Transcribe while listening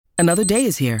Another day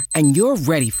is here, and you're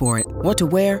ready for it. What to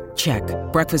wear? Check.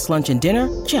 Breakfast, lunch, and dinner?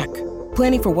 Check.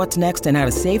 Planning for what's next and how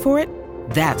to save for it?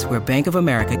 That's where Bank of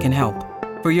America can help.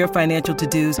 For your financial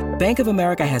to-dos, Bank of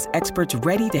America has experts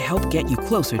ready to help get you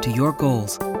closer to your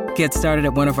goals. Get started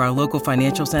at one of our local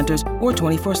financial centers or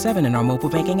 24/7 in our mobile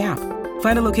banking app.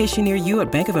 Find a location near you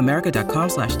at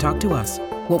bankofamerica.com/talktous.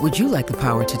 What would you like the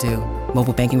power to do?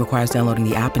 Mobile banking requires downloading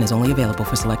the app and is only available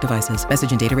for select devices.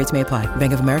 Message and data rates may apply.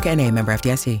 Bank of America N.A., member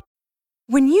FDIC.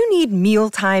 When you need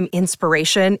mealtime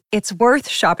inspiration, it's worth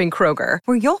shopping Kroger,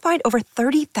 where you'll find over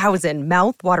 30,000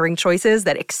 mouth-watering choices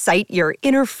that excite your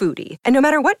inner foodie. And no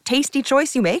matter what tasty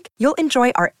choice you make, you'll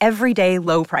enjoy our everyday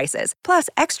low prices, plus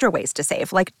extra ways to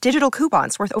save, like digital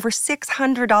coupons worth over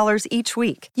 $600 each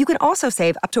week. You can also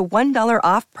save up to $1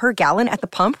 off per gallon at the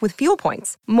pump with fuel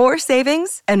points. More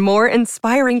savings and more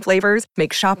inspiring flavors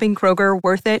make shopping Kroger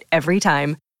worth it every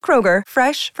time. Kroger,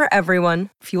 fresh for everyone.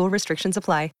 Fuel restrictions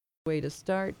apply. Way to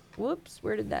start. Whoops,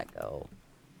 where did that go?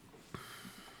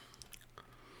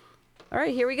 All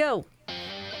right, here we go.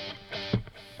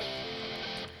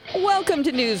 Welcome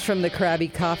to News from the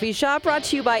Krabby Coffee Shop, brought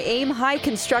to you by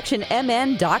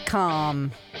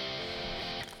AimHighConstructionMN.com.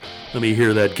 Let me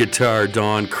hear that guitar,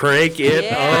 Dawn. Crank it.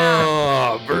 Yeah.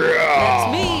 Oh, bro.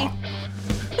 That's me.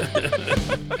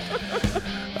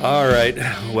 All right.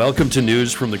 Welcome to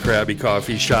News from the Krabby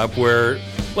Coffee Shop, where,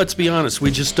 let's be honest, we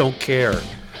just don't care.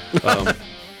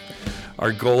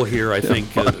 Our goal here, I think,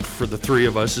 for the three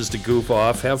of us is to goof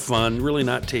off, have fun, really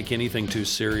not take anything too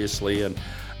seriously, and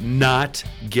not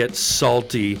get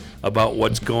salty about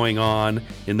what's going on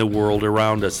in the world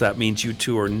around us. That means you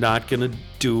two are not going to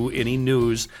do any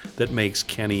news that makes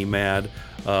Kenny mad.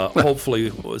 Hopefully,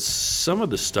 some of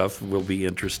the stuff will be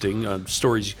interesting.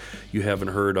 Stories you haven't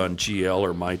heard on GL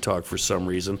or My Talk for some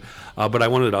reason. But I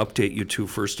wanted to update you two,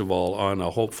 first of all, on a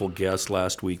hopeful guest.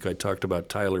 Last week, I talked about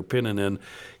Tyler Pinnanen.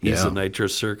 He's a Nitro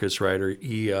Circus rider.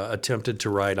 He attempted to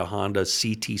ride a Honda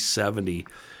CT70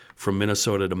 from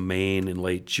Minnesota to Maine in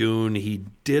late June. He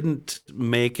didn't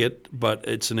make it, but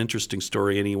it's an interesting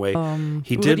story anyway. What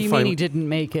do you mean he didn't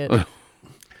make it?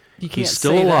 You can't He's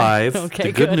still alive.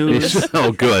 Okay, the good news.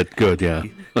 Good, yeah.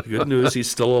 Good news, he's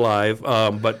still alive.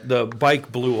 But the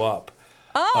bike blew up.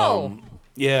 Oh.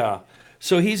 Yeah.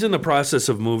 So he's in the process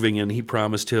of moving, and he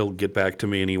promised he'll get back to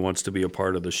me, and he wants to be a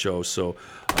part of the show. So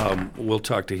we'll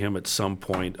talk to him at some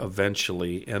point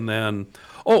eventually. And then,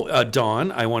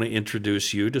 Dawn, I want to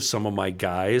introduce you to some of my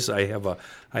guys. I have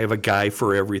a guy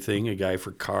for everything, a guy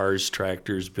for cars,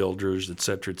 tractors, builders, et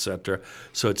cetera, et cetera.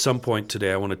 So at some point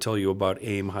today, I want to tell you about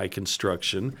Aim High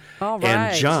Construction. All right.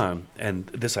 And John, and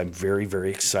this, I'm very, very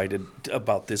excited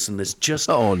about this, and this just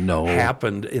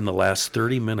happened in the last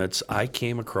 30 minutes. I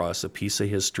came across a piece of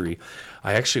history.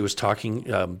 I actually was talking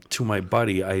to my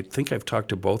buddy. I think I've talked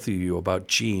to both of you about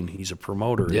Gene. He's a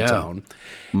promoter in town.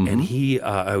 Mm-hmm. And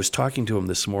I was talking to him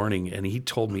this morning, and he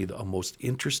told me the most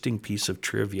interesting piece of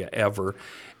trivia ever.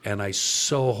 And I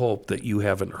so hope that you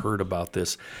haven't heard about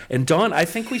this. And Dawn, I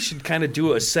think we should kind of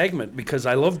do a segment, because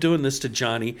I love doing this to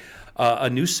Johnny, a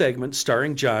new segment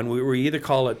starring John. We either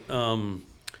call it,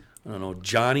 I don't know,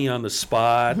 Johnny on the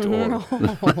Spot, or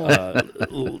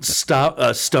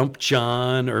Stump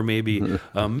John, or maybe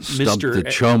Mr. Stump the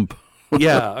Chump.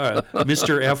 Yeah,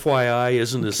 Mr. FYI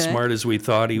isn't as smart as we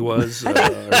thought he was.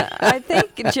 I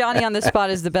think Johnny on the Spot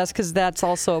is the best, because that's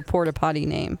also a porta potty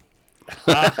name.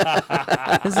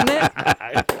 Isn't it?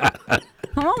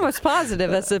 I'm almost positive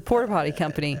that's a porta potty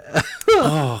company.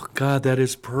 Oh God, that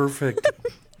is perfect.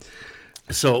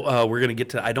 So we're gonna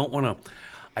get to. I don't want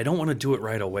to do it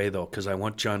right away though, because I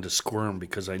want John to squirm,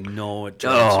 because I know it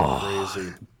drives him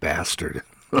crazy. Bastard.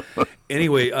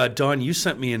 Anyway, Dawn, you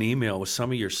sent me an email with some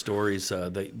of your stories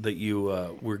that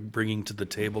you were bringing to the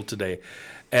table today,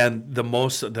 and the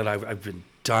most that I've been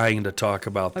dying to talk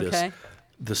about this. Okay.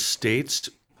 The states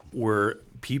where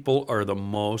people are the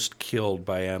most killed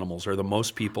by animals, or the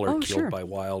most people are killed by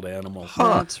wild animals.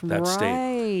 That's that right.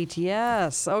 State.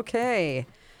 Yes. Okay.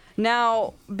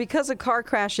 Now, because of car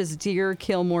crashes, deer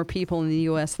kill more people in the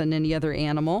U.S. than any other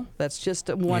animal. That's just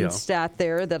one stat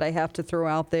there that I have to throw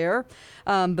out there.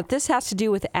 But this has to do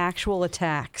with actual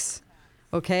attacks.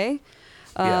 Okay?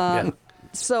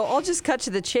 So I'll just cut to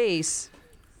the chase.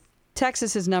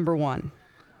 Texas is number one.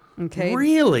 Okay.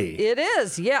 Really? It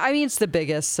is. Yeah. I mean, it's the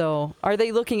biggest. So, are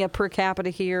they looking at per capita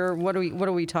here? What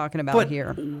are we talking about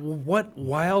here? What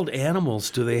wild animals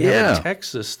do they have in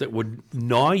Texas that would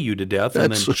gnaw you to death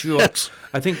and then chew up?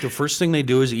 I think the first thing they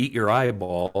do is eat your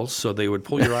eyeballs. So they would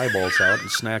pull your eyeballs out and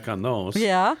snack on those.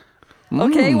 Yeah.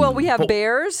 Okay. Well, we have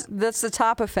bears. That's the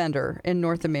top offender in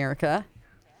North America,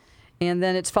 and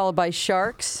then it's followed by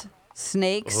sharks,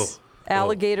 snakes,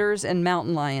 alligators, and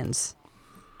mountain lions.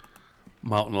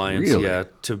 Mountain lions, Really? yeah,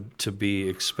 to be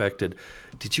expected.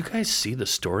 Did you guys see the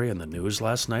story on the news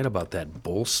last night about that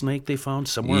bull snake they found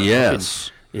somewhere?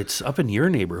 Yes. It's up in your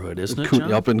neighborhood, isn't it,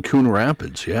 John? Up in Coon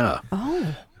Rapids, yeah.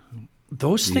 Oh.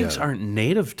 Those things Yeah. aren't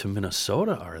native to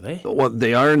Minnesota, are they? Well,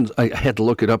 they are. I had to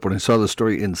look it up when I saw the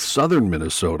story in southern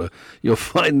Minnesota. You'll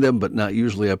find them, but not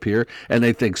usually up here. And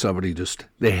they think somebody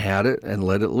they had it and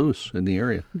let it loose in the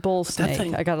area. Bull snake.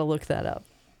 thing- I got to look that up.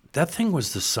 That thing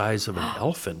was the size of an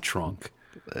elephant trunk.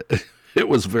 It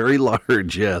was very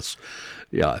large, yes.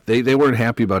 Yeah, they weren't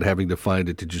happy about having to find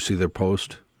it. Did you see their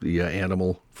post? The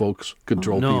animal folks,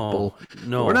 control people.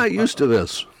 no. We're not used to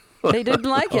this. They didn't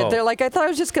like it. Oh. They're like, I thought I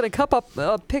was just going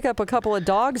to pick up a couple of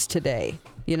dogs today.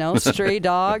 Stray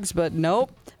dogs, but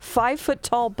nope. 5-foot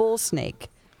tall bull snake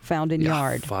found in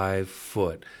yard. 5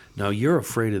 foot. Now, you're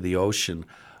afraid of the ocean.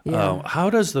 Yeah.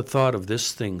 How does the thought of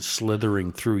this thing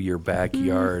slithering through your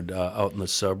backyard out in the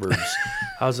suburbs,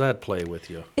 how's that play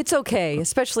with you? It's okay,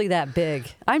 especially that big.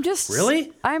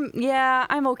 Really?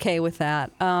 I'm okay with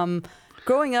that.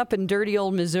 Growing up in dirty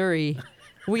old Missouri,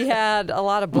 we had a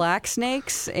lot of black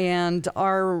snakes, and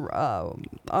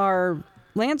our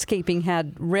landscaping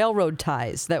had railroad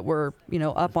ties that were,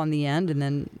 up on the end, and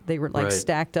then they were like Right.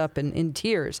 stacked up in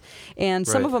tiers. And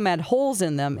some Right. of them had holes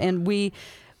in them, and we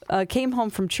came home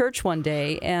from church one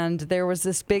day, and there was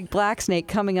this big black snake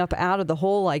coming up out of the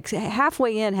hole, like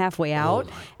halfway in, halfway out.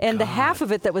 And the half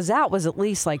of it that was out was at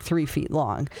least like 3 feet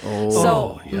long.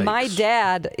 So yikes. my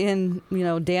dad, in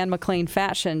Dan McLean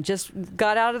fashion, just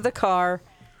got out of the car.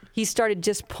 He started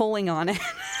just pulling on it.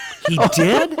 He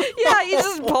did? Yeah, he's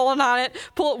just pulling on it.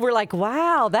 We're like,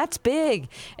 wow, that's big.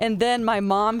 And then my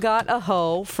mom got a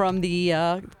hoe from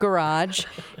the garage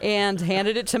and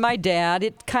handed it to my dad.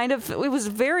 It was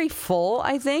very full,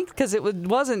 I think, because it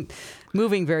wasn't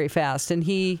moving very fast. And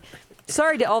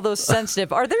sorry to all those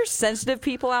sensitive. Are there sensitive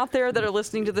people out there that are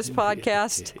listening to this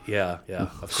podcast? Yeah,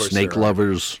 of course. Snake there are.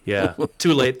 lovers. Yeah,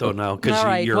 too late though now All because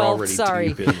right, you're well, already sorry.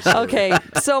 deep in the Okay,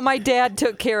 so my dad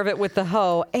took care of it with the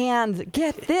hoe, and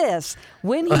get this,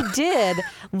 when he did,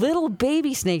 little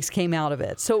baby snakes came out of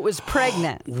it, so it was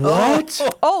pregnant.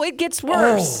 What? Oh, it gets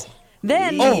worse.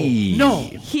 Then No.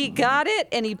 he got it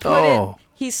and he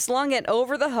he slung it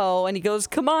over the hoe, and he goes,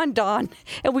 "Come on, Don."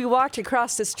 And we walked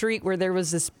across the street where there was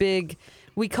this big,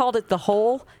 we called it the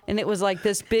hole, and it was like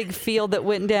this big field that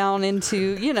went down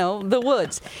into, the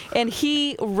woods. And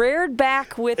he reared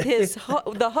back with his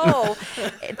the hoe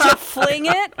to fling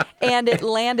it, and it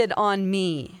landed on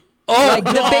me. Like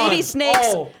the baby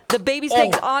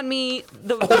snakes, on me,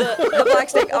 the black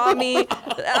snake on me,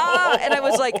 and I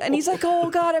was like, and he's like, "Oh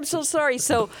God, I'm so sorry."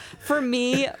 So for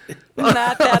me,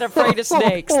 not that afraid of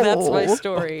snakes. That's my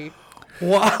story.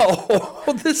 Wow.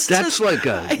 That's like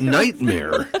a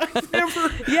nightmare.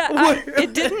 Yeah,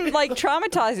 it didn't like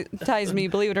traumatize me,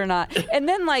 believe it or not. And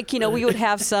then we would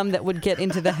have some that would get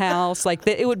into the house, like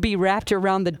it would be wrapped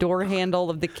around the door handle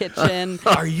of the kitchen.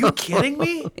 Are you kidding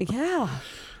me? Yeah.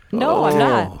 No, I'm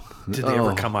not. Did they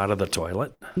ever come out of the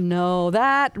toilet? No,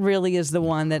 that really is the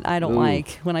one that I don't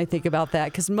like when I think about that,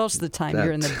 because most of the time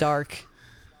you're in the dark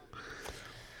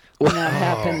when that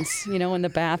happens, in the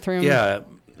bathroom. Yeah,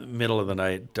 middle of the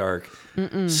night, dark.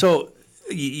 So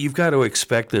you've got to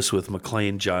expect this with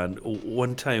McLean, John.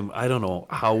 One time, I don't know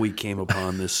how we came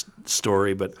upon this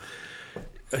story, but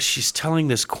she's telling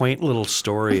this quaint little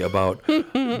story about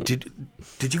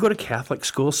did you go to Catholic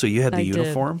school? So you had the I did.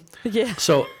 uniform? Yeah.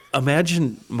 So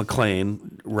imagine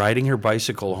McLean riding her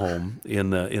bicycle home in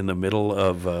the middle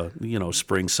of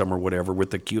spring, summer, whatever, with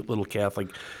the cute little Catholic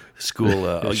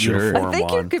school Sure. uniform I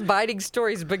think you're on. combining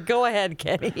stories, but go ahead,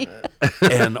 Kenny.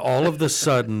 And all of a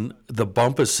sudden,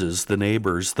 the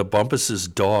neighbors, the Bumpus's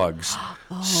dogs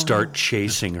start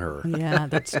chasing her. Yeah,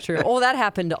 that's true. Oh, that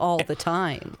happened all the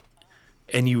time.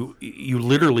 And you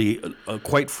literally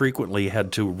quite frequently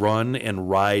had to run and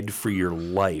ride for your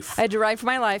life. I had to ride for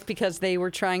my life because they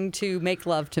were trying to make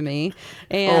love to me,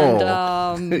 and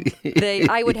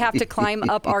I would have to climb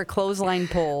up our clothesline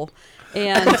pole,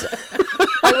 and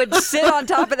I would sit on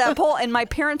top of that pole. And my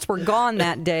parents were gone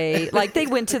that day; like they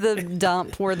went to the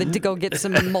dump to go get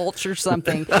some mulch or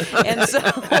something, and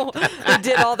so they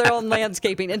did all their own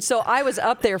landscaping. And so I was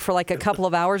up there for like a couple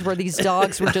of hours where these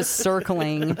dogs were just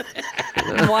circling,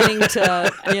 wanting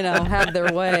to, have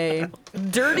their way.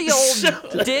 Dirty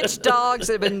old ditch dogs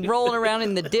that have been rolling around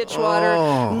in the ditch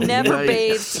water, never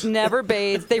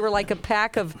bathed. They were like a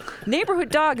pack of neighborhood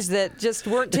dogs that just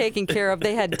weren't taken care of.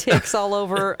 They had ticks all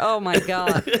over. Oh my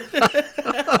God.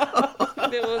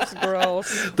 It was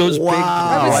gross. Those big,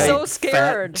 I was so white,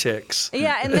 scared. fat ticks.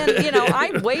 Yeah, and then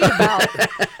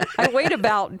I weighed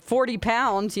about 40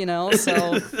 pounds,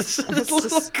 so This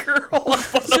little girl.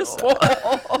 just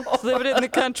living in the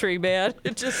country, man.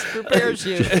 It just prepares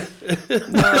you.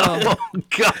 Oh,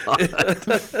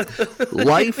 God.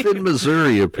 Life in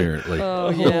Missouri, apparently. Oh,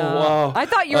 yeah. wow. I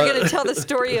thought you were going to tell the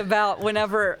story about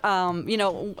whenever,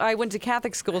 I went to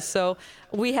Catholic school, so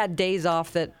we had days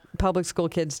off that public school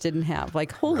kids didn't have,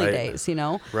 like holy Right. days,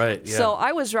 Right, yeah. So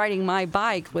I was riding my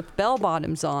bike with bell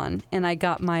bottoms on, and I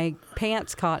got my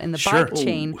pants caught in the Sure. bike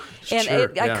chain, and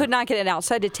Sure, I yeah. could not get it out,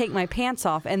 so I had to take my pants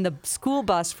off, and the school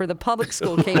bus for the public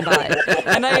school came by,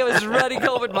 and I was running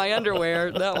home in my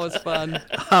underwear. That was fun.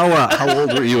 How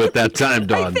old were you at that time, I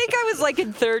Dawn? think I was like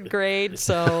in 3rd grade,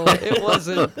 so it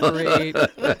wasn't great.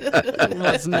 It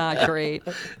was not great.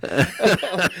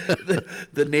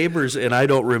 The neighbors, and I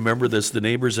don't remember this, the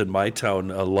neighbors in my town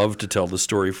love to tell the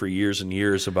story for years and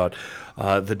years about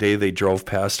the day they drove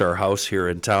past our house here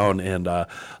in town, and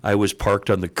I was parked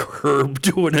on the curb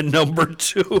doing a number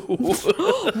 2.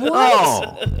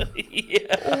 Oh,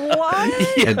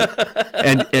 What?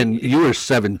 and you were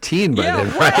 17 by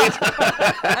then, right?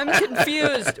 I'm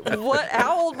confused.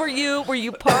 How old were you? Were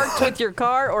you parked with your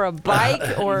car or a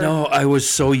bike or? No, I was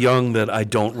so young that I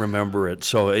don't remember it.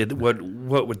 So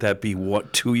what would that be?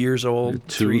 What, 2 years old?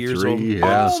 2, 3 years 3, old?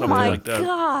 yeah. Oh something my like that.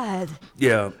 God.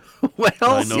 Yeah. Well,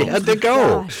 I know. you had to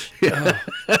go. Gosh.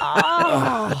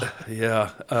 Yeah,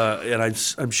 and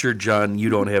I'm sure, John, you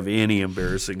don't have any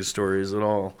embarrassing stories at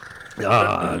all.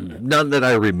 None that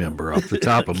I remember off the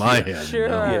top of my head. Sure.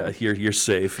 no. Yeah, you're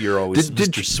safe. You're always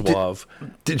Mr. Suave.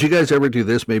 Did you guys ever do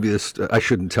this? Maybe this, I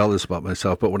shouldn't tell this about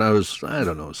myself, but when I was, I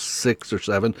don't know, 6 or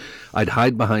 7, I'd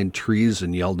hide behind trees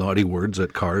and yell naughty words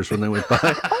at cars when they went by.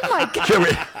 Oh my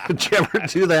God. Did you ever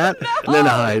do that? And then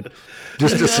hide.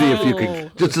 Just to see if you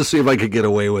could, just to see if I could get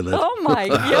away with it. Oh my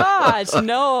gosh,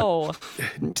 no.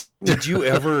 Did you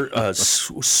ever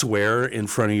swear in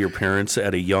front of your parents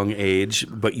at a young age,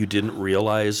 but you didn't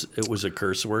realize it was a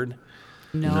curse word?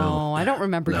 No, I don't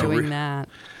remember doing that.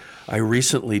 I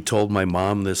recently told my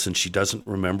mom this, and she doesn't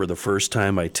remember the first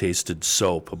time I tasted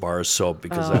soap, a bar of soap,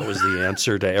 because that was the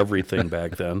answer to everything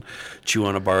back then. Chew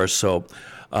on a bar of soap.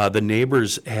 The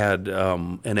neighbors had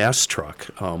an S truck.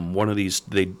 One of these,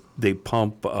 they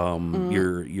pump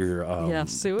your Yeah,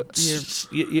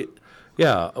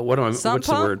 yeah. What's Sump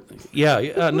the pump? word?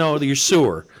 Yeah, no, your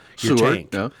sewer, your Sewer, tank.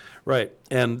 yeah. Right,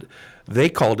 and they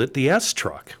called it the S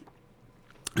truck.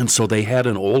 And so they had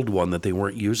an old one that they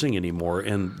weren't using anymore,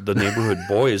 and the neighborhood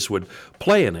boys would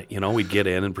play in it. We'd get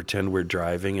in and pretend we're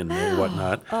driving and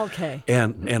whatnot. Okay.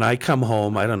 And I come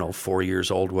home, I don't know, 4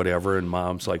 years old, whatever, and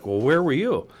Mom's like, well, where were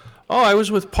you? Oh, I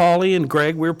was with Polly and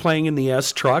Greg. We were playing in the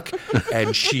S truck,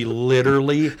 and she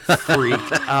literally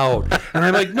freaked out. And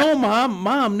I'm like, no,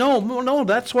 Mom, no,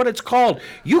 that's what it's called.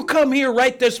 You come here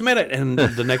right this minute. And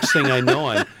the next thing I know,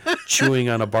 I'm chewing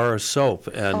on a bar of soap.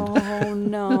 And Oh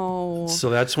no. so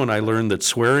that's when I learned that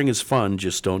swearing is fun,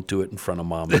 just don't do it in front of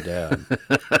Mom and Dad.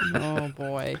 Oh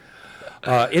boy.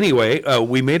 Anyway,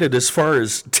 we made it as far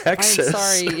as Texas. I'm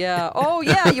sorry, yeah. Oh,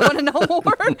 yeah, you want to know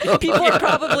more? People are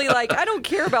probably like, I don't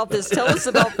care about this. Tell us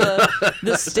about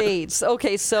the states.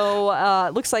 Okay, so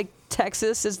it looks like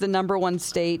Texas is the number 1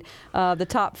 state. The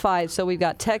top 5, so we've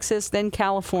got Texas, then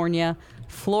California,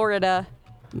 Florida,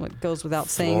 what goes without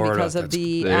saying Florida, because of that's-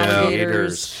 the yeah.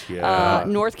 alligators, Yeah.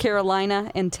 North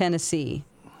Carolina, and Tennessee.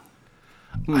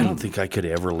 I don't think I could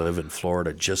ever live in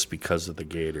Florida just because of the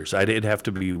gators. It'd have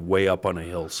to be way up on a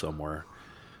hill somewhere.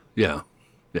 Yeah.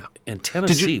 And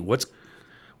Tennessee, what's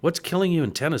killing you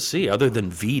in Tennessee other than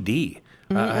VD?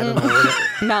 I don't know.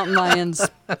 Mountain lions,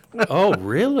 Oh,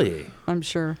 really? I'm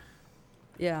sure.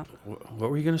 Yeah. What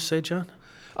were you going to say, John?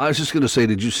 I was just going to say,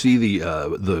 did you see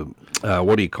the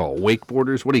what do you call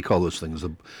wakeboarders? What do you call those things?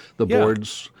 The Yeah.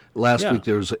 boards. Last Yeah. week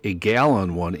there was a gal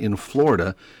on one in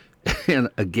Florida, and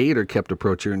a gator kept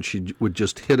approaching her, and she would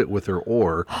just hit it with her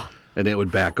oar, and it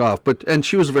would back off. And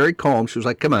she was very calm. She was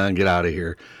like, "Come on, get out of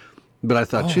here." But I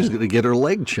thought she's going to get her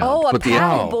leg chomped. Oh, a but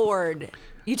paddleboard.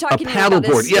 You A talking paddleboard,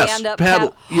 about a yes,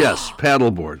 stand-up yes,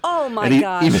 paddleboard. Oh, my and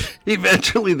gosh.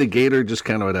 Eventually, the gator just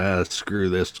kind of went, screw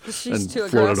this, She's and too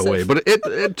floated away. aggressive.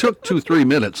 But it took 2-3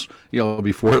 minutes,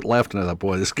 before it left, and I thought,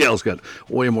 boy, this gal's got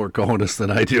way more cojones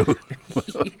than I do.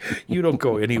 You don't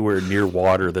go anywhere near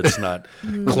water that's not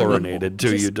chlorinated,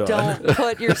 do you, Just Don? don't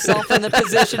put yourself in the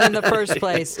position in the first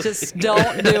place. Just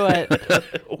don't do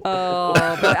it. Oh,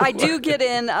 but I do get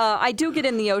in. I do get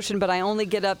in the ocean, but I only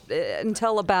get up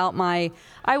until about my,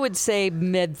 I would say,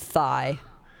 mid thigh.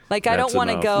 Like I don't That's want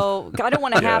to enough. go. I don't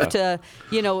want to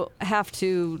Yeah. have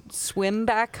to swim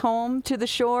back home to the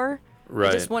shore. I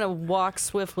Right. just want to walk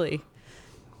swiftly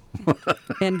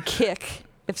and kick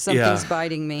if something's Yeah.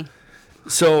 biting me.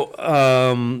 So,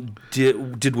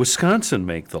 did Wisconsin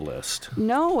make the list?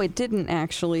 No, it didn't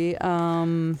actually.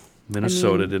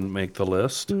 Minnesota didn't make the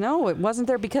list. No, it wasn't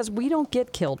there because we don't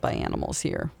get killed by animals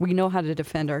here. We know how to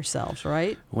defend ourselves,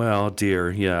 right? Well, deer,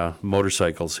 yeah,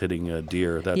 motorcycles hitting a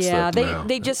deer. That's Yeah,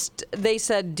 the, they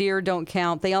said deer don't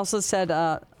count. They also said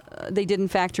they didn't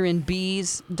factor in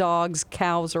bees, dogs,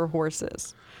 cows, or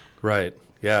horses. right.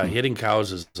 Yeah, hitting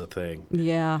cows is a thing.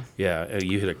 Yeah, Yeah,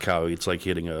 you hit a cow, it's like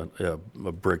hitting a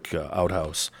brick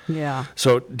outhouse. yeah.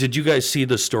 So, did you guys see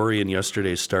the story in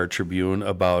yesterday's Star Tribune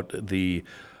about the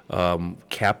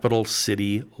capital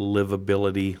city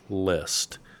livability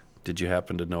list? Did you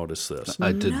happen to notice this?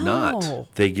 I did not. No.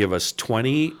 They give us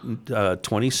 20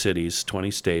 cities, 20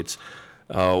 states,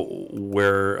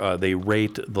 where they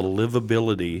rate the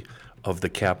livability of the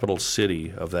capital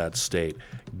city of that state.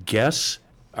 Guess,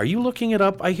 are you looking it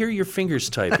up? I hear your fingers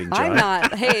typing, John. I'm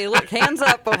not. Hey, look, hands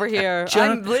up over here. John,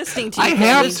 I'm listening to you. I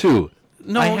have Kenny. to.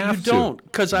 No, I you have to. don't,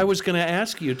 because I was going to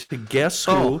ask you to guess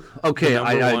who Oh, okay. the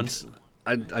number I one's-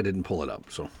 didn't pull it up.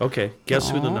 So Okay, guess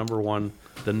who the number one,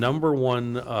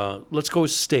 let's go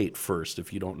with state first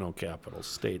if you don't know capital.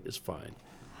 State is fine.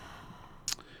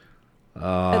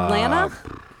 Atlanta?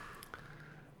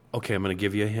 Okay, I'm going to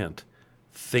give you a hint.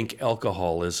 Think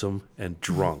alcoholism and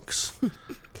drunks.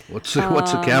 what's the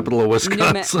capital of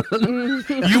Wisconsin?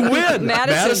 You win!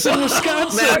 Madison.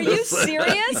 Wisconsin! Are you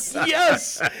serious?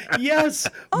 Yes, yes.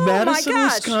 Oh, Madison, my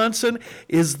gosh. Wisconsin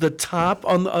is the top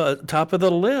on the top of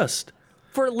the list.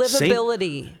 For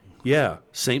livability. Yeah,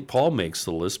 St. Paul makes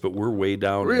the list, but we're way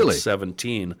down Really? at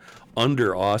 17,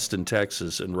 under Austin,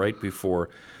 Texas, and right before.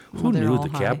 Who Well, they're knew all the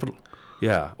high. capital?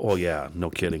 Yeah. Oh, yeah.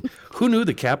 No kidding. Who knew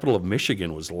the capital of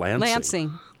Michigan was Lansing?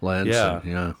 Lansing. Lansing.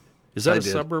 Yeah. Is that I a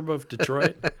did. suburb of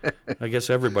Detroit? I guess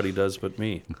everybody does, but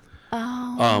me.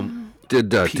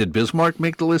 Did Bismarck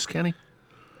make the list, Kenny?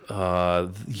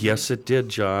 Yes, it did,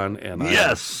 John. And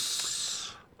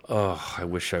Yes. I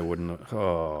wish I wouldn't.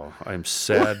 Oh, I'm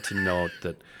sad to note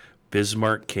that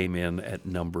Bismarck came in at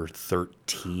number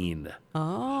 13.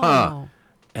 Oh.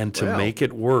 And to Well. make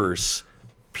it worse,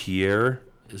 Pierre,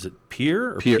 is it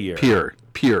Pierre or Pierre?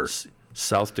 Pierre.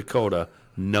 South Dakota,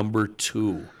 number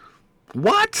 2.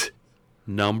 What?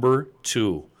 Number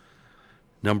 2.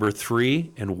 Number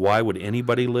 3, and why would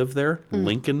anybody live there?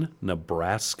 Lincoln,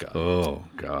 Nebraska. Oh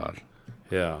God.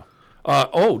 Yeah.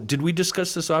 Did we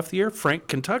discuss this off the air? Frank,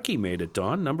 Kentucky made it,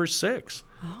 Dawn, number 6.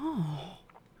 Oh.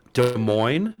 Des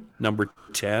Moines, number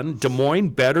 10. Des Moines,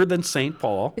 better than St.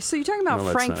 Paul. So you're talking about No,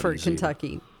 that's not Frankfort, easy.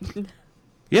 Kentucky.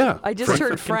 Yeah. I just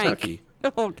heard Frank. Kentucky.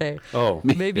 Okay. Oh,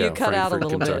 Maybe yeah, you cut out a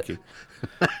Frankfort, little bit.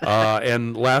 Kentucky.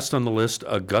 And last on the list,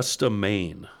 Augusta,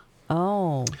 Maine.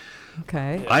 Oh.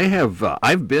 Okay.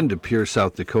 I've been to Pierre,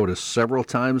 South Dakota several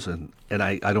times, and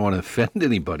I don't want to offend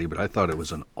anybody, but I thought it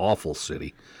was an awful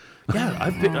city. Yeah,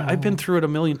 I've been through it a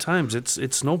million times.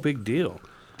 It's no big deal.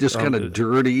 Just kind of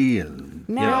dirty and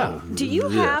Now, do you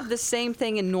yeah. have the same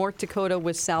thing in North Dakota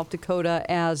with South Dakota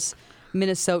as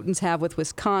Minnesotans have with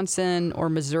Wisconsin or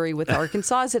Missouri with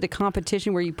Arkansas? Is it a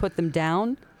competition where you put them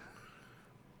down?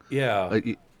 Yeah,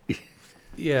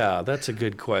 yeah, that's a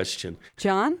good question.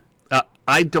 John?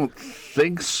 I don't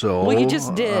think so. Well, you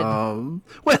just did. Well,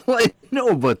 I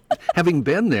know, but having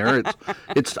been there,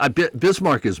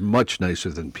 Bismarck is much nicer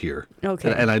than Pierre.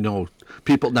 Okay. And I know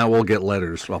people now will get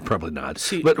letters. Well, probably not.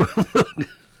 See- but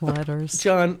Letters.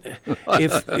 John,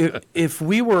 if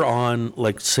we were on,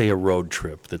 like, say, a road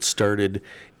trip that started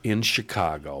in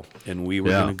Chicago and we were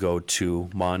Yeah. going to go to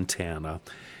Montana,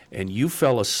 and you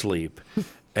fell asleep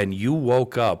and you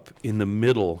woke up in the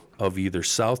middle of either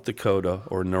South Dakota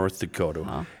or North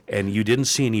Dakota, and you didn't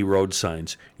see any road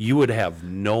signs, you would have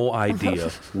no idea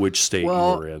which state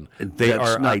Well, you were in. They that's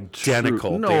are not true.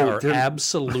 identical. No, they are they're-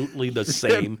 absolutely the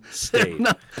same state.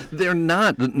 they're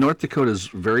not. North Dakota is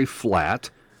very flat,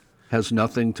 has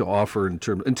nothing to offer in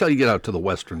terms until you get out to the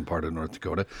western part of North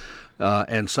Dakota,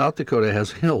 and South Dakota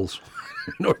has hills.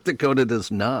 North Dakota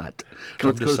does not.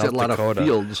 North to Dakota's got South a lot Dakota. of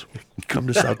fields. Come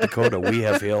to South Dakota. We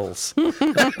have hills.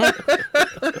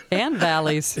 And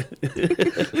valleys.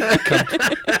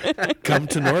 Come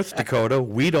to North Dakota.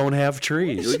 We don't have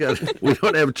trees. We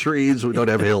don't have trees. We don't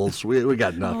have hills. We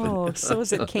got nothing. Oh, so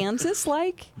is it Kansas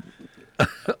like?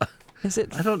 Is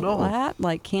it I don't know. flat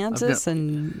like Kansas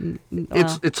and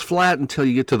It's flat until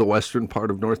you get to the western part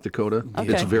of North Dakota. It's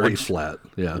Okay. very flat.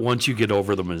 Yeah. Once you get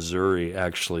over the Missouri,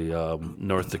 actually,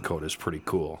 North Dakota is pretty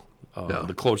cool.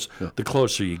 The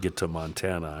closer you get to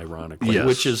Montana, ironically, Yes,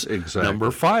 which is exactly.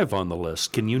 number 5 on the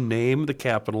list. Can you name the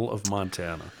capital of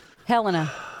Montana?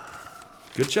 Helena.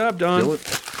 Good job, Don.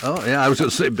 Oh, yeah, I was going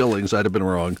to say Billings. I'd have been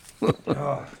wrong.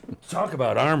 Talk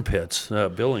about armpits.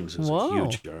 Billings is Whoa. a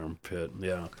huge armpit.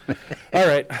 Yeah. All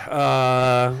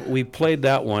right. We played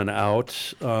that one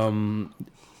out.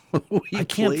 We can't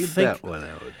played think- that one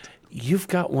out. You've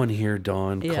got one here,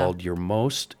 Dawn, Yeah. called Your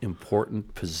Most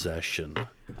Important Possession.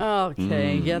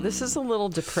 Okay, yeah, this is a little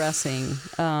depressing.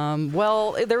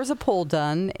 Well, there was a poll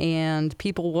done, and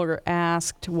people were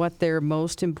asked what their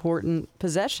most important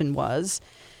possession was.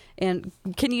 And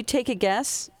can you take a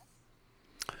guess?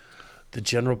 The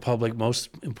general public most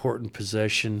important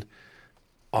possession,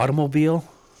 automobile,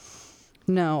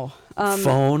 No.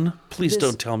 phone. Please this-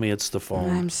 don't tell me it's the phone.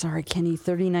 I'm sorry, Kenny.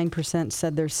 39%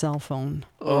 said their cell phone.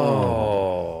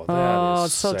 Oh, that Oh, is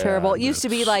it's so sad. terrible. It used to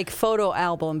be like photo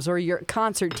albums or your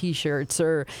concert T-shirts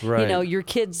or Right. your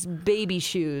kids' baby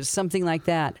shoes, something like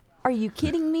that. Are you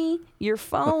kidding me? Your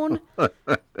phone?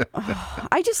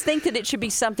 I just think that it should be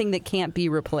something that can't be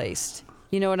replaced.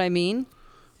 You know what I mean?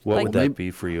 What like- would that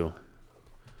be for you?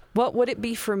 What would it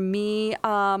be for me?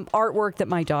 Artwork that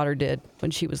my daughter did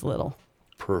when she was little.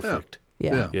 Perfect.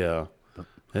 Yeah. Yeah.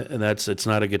 And it's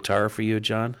not a guitar for you,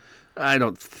 John? I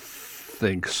don't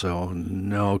think so,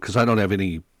 no, because I don't have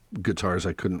any guitars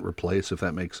I couldn't replace, if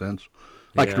that makes sense.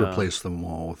 I could Yeah. replace them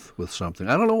all with something.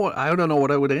 I don't know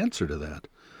what I would answer to that.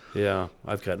 Yeah,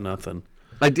 I've got nothing.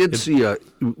 I did see.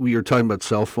 We were talking about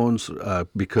cell phones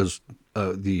because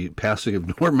the passing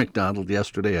of Norm Macdonald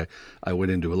yesterday. I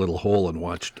went into a little hole and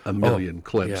watched a million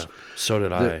clips. Yeah, so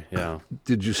did I. Yeah.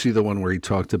 Did you see the one where he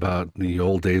talked about in the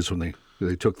old days when they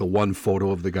took the one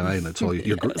photo of the guy and that's all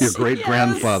your great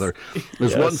grandfather?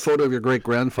 There's one photo of your great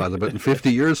grandfather, but in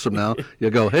 50 years from now, you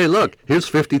go, hey, look, here's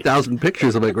 50,000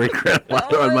 pictures of my great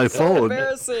grandfather on my phone.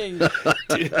 Embarrassing.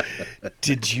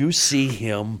 Did you see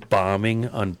him bombing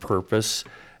on purpose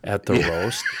at the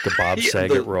roast, the Bob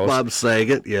Saget roast? Bob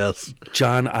Saget, yes.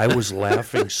 John, I was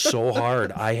laughing so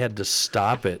hard I had to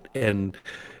stop it and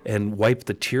wipe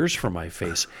the tears from my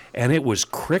face. And it was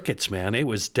crickets, man. It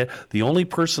was the only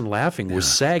person laughing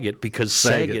was Saget because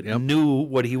Saget yep. knew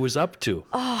what he was up to.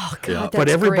 Oh, God, that's But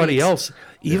everybody great. else,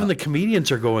 even the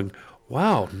comedians are going,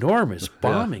 wow, Norm is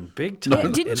bombing big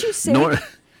time. Didn't you say, Nor-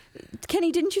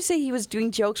 Kenny, didn't you say he was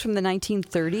doing jokes from the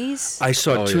 1930s? I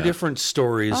saw two yeah. different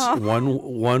stories.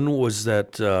 One was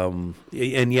that,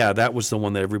 and yeah, that was the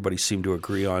one that everybody seemed to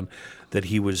agree on, that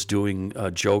he was doing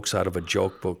jokes out of a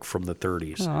joke book from the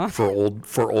 30s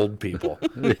for old people.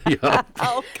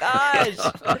 Oh, gosh.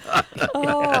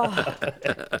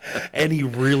 And he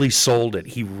really sold it.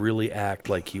 He really acted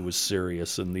like he was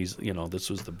serious, and this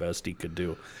was the best he could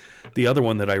do. The other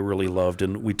one that I really loved,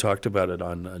 and we talked about it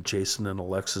on Jason and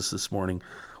Alexis this morning,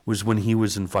 was when he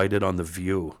was invited on The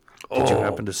View. Did you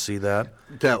happen to see that?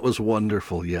 That was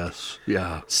wonderful, yes.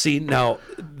 Yeah. See, now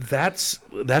that's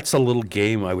a little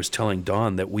game I was telling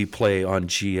Dawn that we play on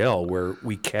GL where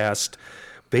we cast,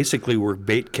 basically we're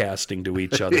bait casting to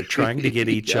each other, trying to get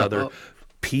each other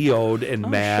PO'd and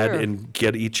mad sure. and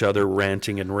get each other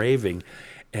ranting and raving.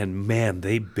 And man,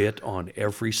 they bit on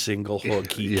every single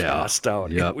hook he cast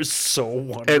out. Yep. It was so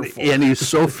wonderful. And he's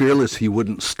so fearless, he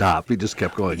wouldn't stop. He just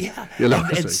kept going. yeah, You know,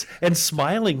 and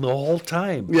smiling the whole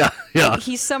time. yeah.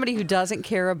 He's somebody who doesn't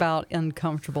care about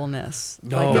uncomfortableness.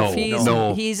 No, like if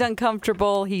no. he's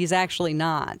uncomfortable, he's actually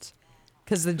not.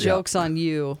 Because the joke's on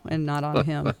you and not on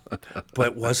him.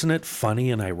 But wasn't it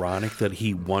funny and ironic that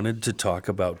he wanted to talk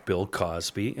about Bill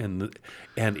Cosby and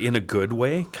in a good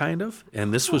way, kind of?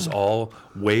 And this was all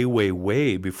way, way,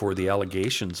 way before the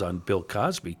allegations on Bill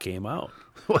Cosby came out.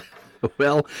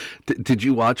 Well, did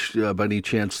you watch, by any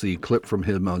chance, the clip from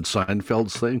him on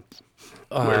Seinfeld's thing?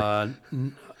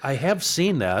 I have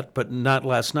seen that, but not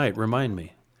last night. Remind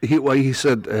me. He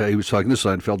said he was talking to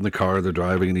Seinfeld in the car, they're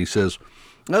driving, and he says,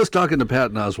 I was talking to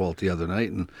Patton Oswalt the other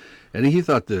night, and he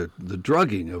thought the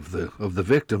drugging of the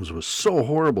victims was so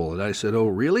horrible. And I said, oh,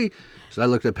 really? So I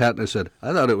looked at Pat and I said,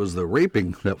 I thought it was the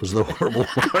raping that was the horrible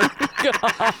part.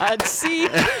 God, see,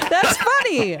 that's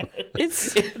funny.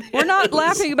 We're not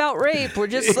laughing about rape. We're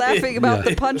just laughing about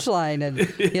the punchline and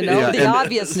the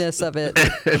obviousness of it.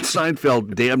 And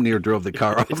Seinfeld damn near drove the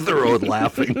car off the road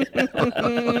laughing.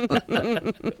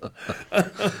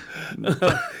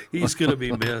 He's going to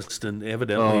be missed, and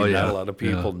evidently not a lot of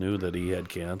people Yeah. knew that he had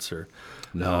cancer.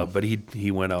 No. But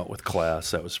he went out with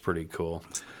class. That was pretty cool.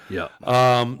 Yeah.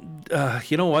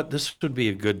 You know what? This would be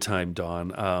a good time,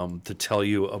 Dawn, to tell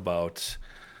you about.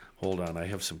 Hold on, I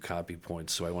have some copy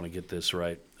points, so I want to get this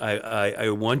right. I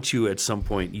want you at some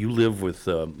point. You live with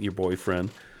your boyfriend,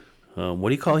 What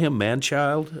do you call him?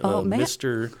 Man-child?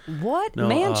 Mr. What? No,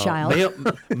 Man-child?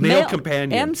 Male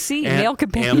companion. MC. Male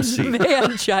companion. MC.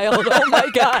 Man-child. Oh, my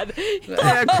God.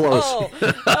 Close.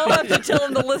 I'll have to tell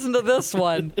him to listen to this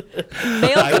one.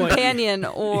 Male companion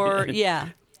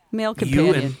male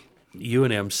companion. You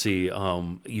and MC,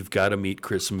 you've got to meet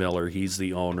Chris Miller. He's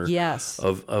the owner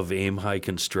of Aim High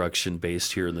Construction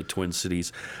based here in the Twin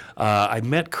Cities. I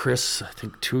met Chris, I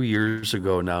think, 2 years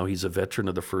ago now. He's a veteran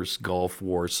of the first Gulf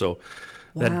War, so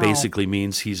that basically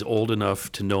means he's old enough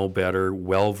to know better,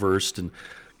 well-versed in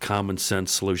common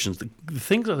sense solutions. The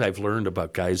things that I've learned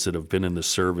about guys that have been in the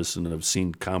service and have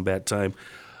seen combat time,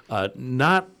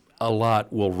 not a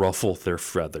lot will ruffle their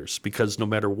feathers, because no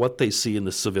matter what they see in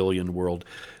the civilian world,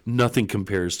 nothing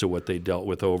compares to what they dealt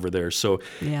with over there. So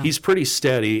he's pretty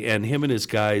steady, and him and his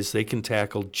guys, they can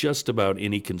tackle just about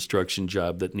any construction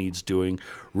job that needs doing: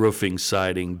 roofing,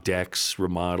 siding, decks,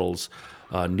 remodels,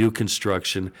 new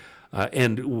construction.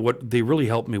 And what they really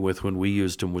helped me with when we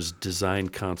used them was design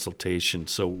consultation.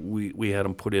 So we had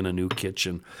them put in a new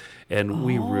kitchen, and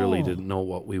we really didn't know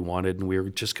what we wanted, and we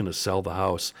were just going to sell the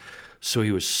house. So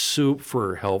he was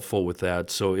super helpful with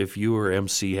that. So if you or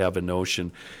MC have a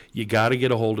notion, you got to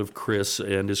get a hold of Chris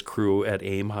and his crew at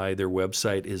Aim High. Their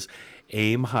website is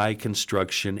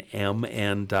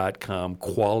aimhighconstructionmn.com.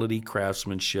 Quality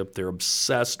craftsmanship. They're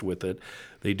obsessed with it.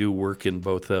 They do work in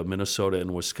both Minnesota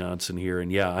and Wisconsin here.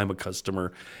 And yeah, I'm a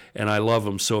customer, and I love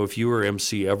them. So if you or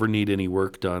MC ever need any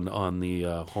work done on the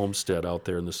homestead out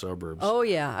there in the suburbs. Oh,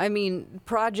 yeah. I mean,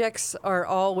 projects are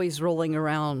always rolling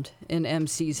around in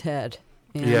MC's head.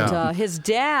 And his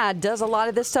dad does a lot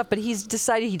of this stuff, but he's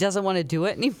decided he doesn't want to do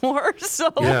it anymore. So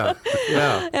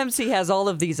MC has all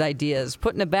of these ideas: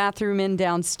 putting a bathroom in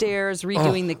downstairs,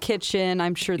 redoing the kitchen.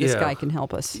 I'm sure this guy can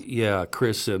help us. Yeah,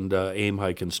 Chris and Aim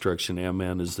High Construction,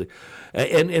 MN is the...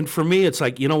 And for me, it's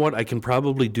like, you know what? I can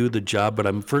probably do the job, but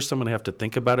I'm going to have to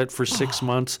think about it for 6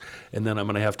 months, and then I'm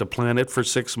going to have to plan it for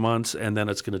 6 months, and then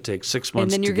it's going to take 6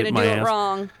 months to get my hands... And then you're going to do it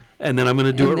wrong. And then I'm going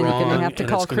to do it wrong. And then you're going to have to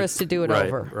call Chris to do it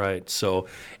over. Right. So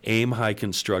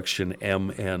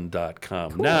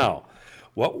aimhighconstructionmn.com. Cool. Now,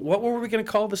 what were we going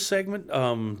to call the segment?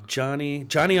 Johnny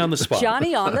on the spot.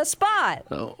 Johnny on the spot.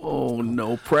 Oh,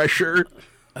 no pressure.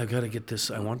 I got to get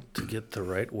this. I want to get the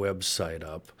right website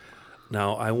up.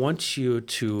 Now, I want you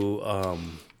to,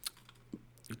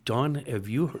 Dawn, have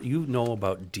you know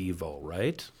about Devo,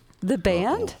 right? The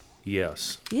band?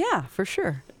 Yes. Yeah, for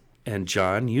sure. And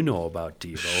John, you know about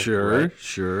Devo.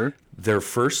 Sure. Their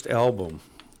first album,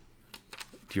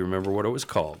 do you remember what it was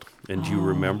called? And do you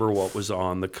remember what was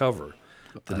on the cover?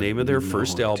 The name of their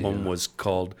first album was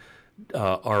called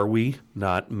Are We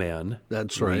Not Men?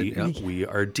 That's right. We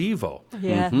Are Devo.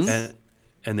 Yes. Mm-hmm.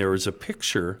 And there was a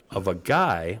picture of a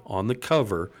guy on the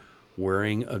cover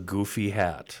wearing a goofy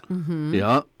hat. Mm-hmm.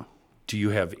 Yeah. Do you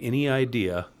have any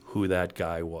idea who that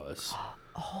guy was?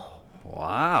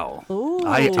 Wow. Ooh.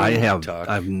 I have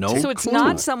no So it's clue.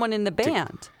 not someone in the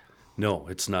band. No,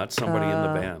 it's not somebody in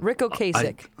the band. Rick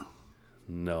Ocasek.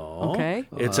 No. Okay.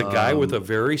 It's a guy with a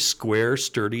very square,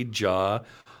 sturdy jaw.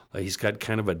 He's got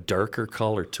kind of a darker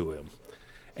color to him.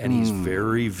 And he's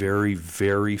very, very,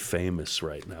 very famous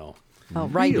right now. Oh,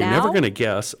 right You're now? never going to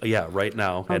guess. Yeah, right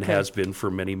now, and Okay. has been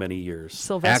for many, many years.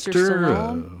 Sylvester Actor?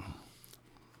 Stallone?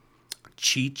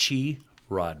 Chi-Chi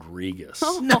Rodriguez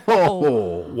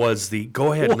Oh. was the...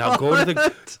 Go ahead. Now go to the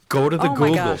Oh, Google.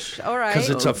 my gosh. All right. Because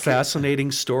it's a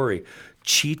fascinating story.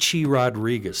 Chi-Chi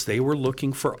Rodriguez, they were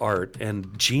looking for art,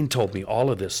 and Gene told me all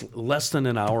of this less than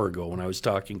an hour ago when I was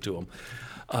talking to him.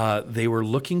 They were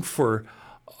looking for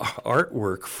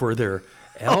artwork for their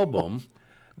album.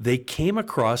 They came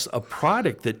across a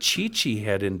product that Chi-Chi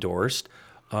had endorsed.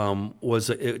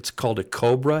 It's called a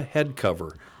Cobra head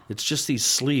cover. It's just these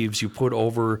sleeves you put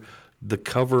over the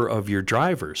cover of your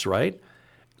drivers, right?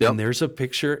 Yep. And there's a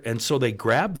picture. And so they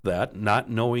grabbed that, not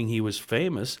knowing he was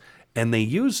famous, and they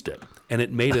used it. And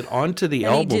it made it onto the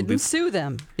album. And he didn't sue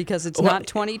them because it's not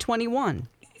 2021.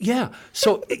 Yeah.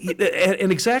 So,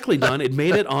 and exactly, Don, it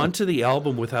made it onto the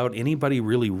album without anybody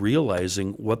really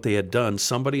realizing what they had done.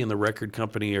 Somebody in the record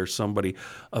company or somebody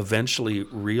eventually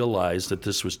realized that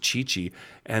this was Chi-Chi,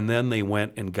 and then they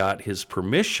went and got his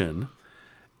permission,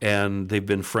 and they've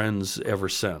been friends ever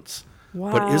since.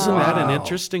 Wow. But isn't that an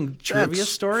interesting trivia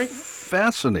story?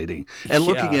 Fascinating. And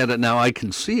looking at it now, I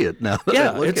can see it now. That I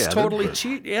Yeah, look it's at totally it,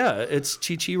 but- it's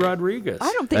Chi-Chi Rodriguez.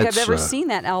 I don't think I've That's, ever seen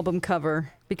that album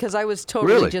cover because I was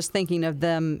totally Really? just thinking of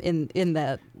them in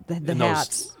the In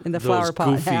hats, in the those flower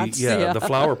pot goofy- hats. Yeah, the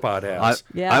flower pot hats.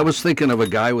 Yeah. I was thinking of a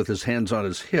guy with his hands on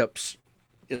his hips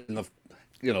in the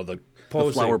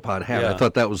flower pot hat. Yeah. I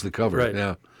thought that was the cover. Right.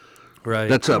 Yeah. Right.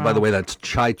 That's by the way, that's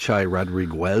Chai Chai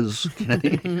Rodriguez.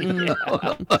 Kenny.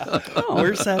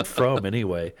 Where's that from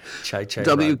anyway? Chai Chai.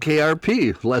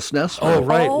 WKRP, Les Nessman. Oh,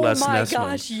 right, Oh Les my Nessman.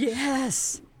 gosh,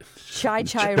 yes. Chai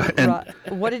Chai. And-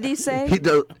 What did he say? He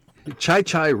does. Chai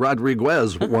Chai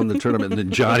Rodriguez won the tournament, and then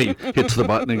Johnny hits the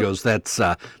button and goes,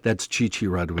 "That's Chichi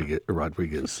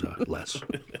Rodriguez, Les."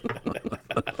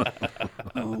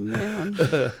 Oh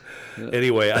man.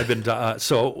 Anyway, I've been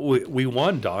so we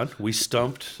won, Don. We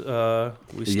stumped.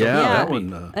 That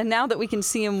one. And now that we can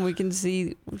see him, we can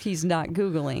see he's not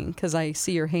Googling because I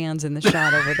see your hands in the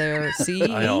shot over there. See?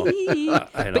 I know.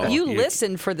 I know. But you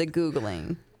listen for the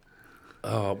Googling.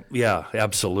 Yeah,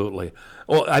 absolutely.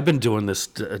 Well, I've been doing this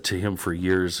to him for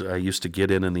years. I used to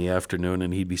get in the afternoon,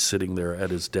 and he'd be sitting there at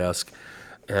his desk,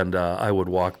 and I would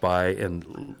walk by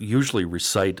and usually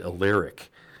recite a lyric.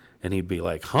 And he'd be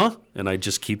like, huh? And I'd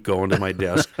just keep going to my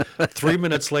desk. 3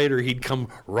 minutes later, he'd come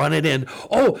running in.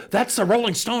 Oh, that's the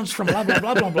Rolling Stones from blah, blah,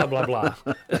 blah, blah, blah, blah, blah.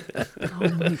 Oh,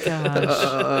 my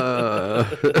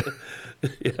gosh.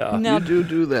 Yeah. Now, You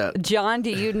do that. John, do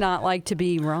you not like to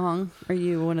be wrong? Are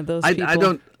you one of those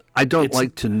people? I don't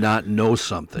like to not know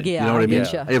something. Yeah, you know what I mean?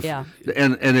 getcha. Yeah.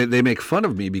 And they make fun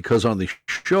of me because on the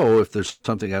show, if there's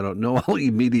something I don't know, I'll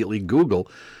immediately Google.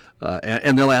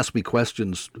 And they'll ask me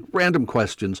questions, random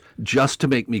questions, just to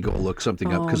make me go look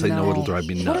something up because they know it'll drive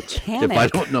me nuts if I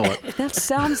don't know it. That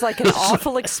sounds like an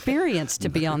awful experience to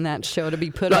be on that show, to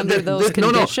be put under those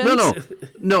conditions.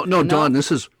 No, Dawn,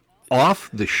 this is off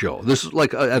the show. This is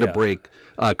like at a break.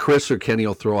 Chris or Kenny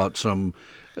will throw out some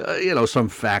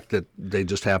fact that they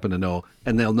just happen to know,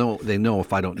 and they know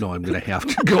if I don't know, I'm going to have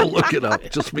to go look it up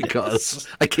just because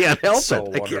I can't help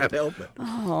it. I can't help it.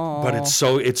 Oh. But it's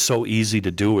so easy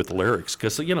to do with lyrics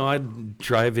because I'd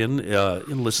drive in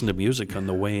and listen to music on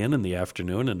the way in the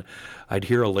afternoon, and I'd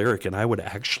hear a lyric and I would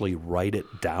actually write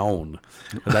it down.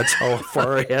 And that's how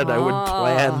far ahead I would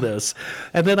plan this,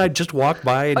 and then I'd just walk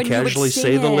by and casually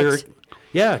say the lyric.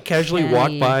 Yeah, casually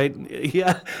walk by.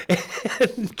 Yeah,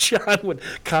 and John would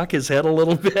cock his head a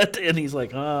little bit, and he's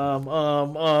like,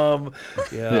 Yeah.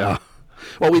 Yeah.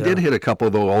 Well, we did hit a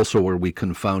couple, though, also where we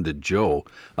confounded Joe.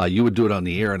 You would do it on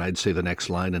the air, and I'd say the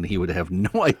next line, and he would have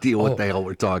no idea what the hell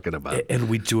we're talking about. And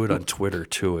we do it on Twitter,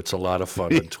 too. It's a lot of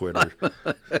fun on Twitter.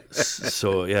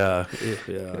 So, yeah.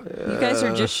 You guys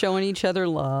are just showing each other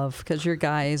love because you're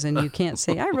guys, and you can't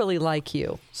say, I really like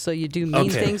you. So you do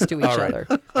mean things to each other.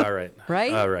 All right.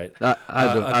 Right? All right.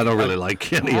 I don't really like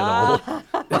Kenny at all.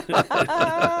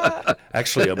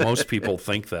 Actually, most people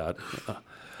think that.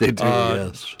 They do,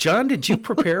 yes. John, did you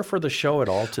prepare for the show at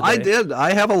all today? I did.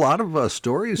 I have a lot of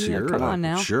stories here. Come on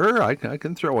now. Sure, I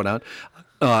can throw it out.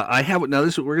 I have it now.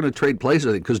 We're going to trade places,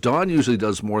 I think, because Dawn usually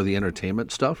does more of the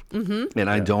entertainment stuff, and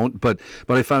I don't. But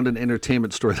I found an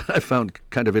entertainment story that I found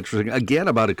kind of interesting. Again,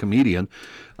 about a comedian,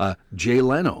 Jay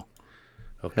Leno,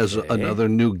 has another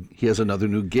new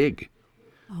gig.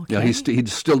 Okay. Yeah,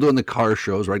 he's still doing the car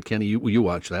shows, right, Kenny? You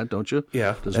watch that, don't you?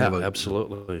 Yeah, Does he have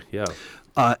absolutely. Yeah.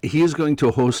 He is going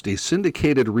to host a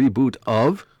syndicated reboot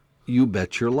of You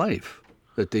Bet Your Life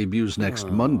that debuts next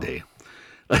Monday.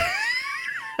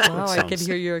 Wow, I could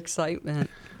hear your excitement.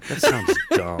 That sounds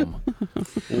dumb.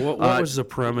 What was the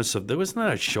premise of? There wasn't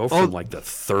that a show from like the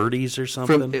 30s or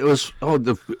something?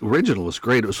 The original was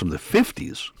great. It was from the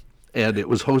 50s, and it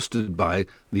was hosted by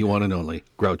the one and only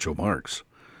Groucho Marx,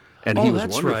 and he was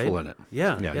wonderful in it.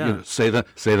 Yeah. You know, say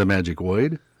the magic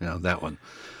word. Yeah, that one.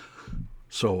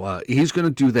 So he's going to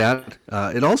do that.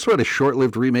 It also had a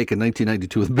short-lived remake in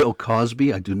 1992 with Bill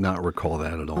Cosby. I do not recall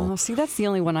that at all. Oh, see, that's the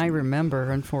only one I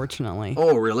remember, unfortunately.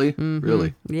 Oh, really?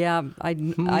 Really? Yeah,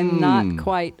 I'm not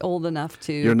quite old enough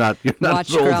to You're not watch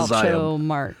as old as I am. Groucho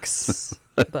Marx.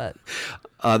 But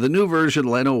the new version,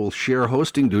 Leno will share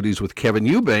hosting duties with Kevin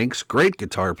Eubanks, great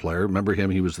guitar player. Remember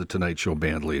him? He was the Tonight Show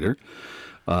band leader.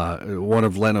 One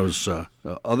of Leno's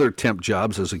other temp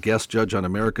jobs as a guest judge on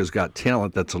America's Got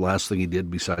Talent. That's the last thing he did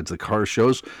besides the car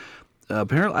shows.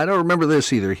 Apparently, I don't remember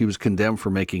this either. He was condemned for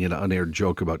making an unaired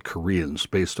joke about Koreans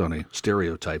based on a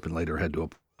stereotype and later had to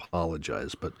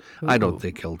apologize. But I don't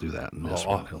think he'll do that in this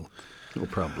one. He'll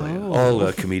probably.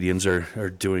 All comedians are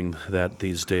doing that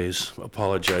these days,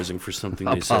 apologizing for something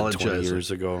they said 20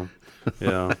 years ago.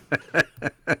 Yeah.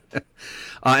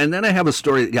 And then I have a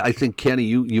story. I think, Kenny,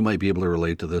 you might be able to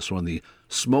relate to this one. The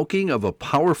smoking of a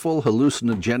powerful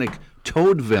hallucinogenic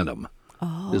toad venom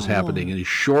is happening in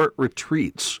short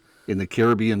retreats in the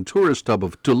Caribbean tourist hub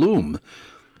of Tulum.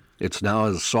 It's now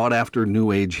a sought-after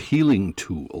New Age healing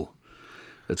tool.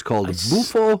 It's called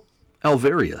Bufo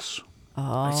alvarius.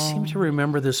 I seem to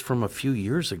remember this from a few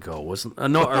years ago. Wasn't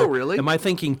no? Oh, really? Am I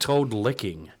thinking toad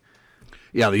licking?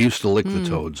 Yeah, they used to lick the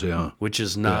toads, yeah. which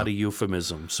is not a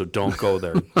euphemism, so don't go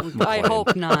there. I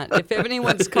hope not. If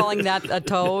anyone's calling that a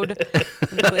toad,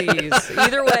 please.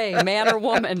 Either way, man or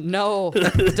woman, no,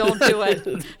 don't do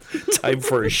it. Time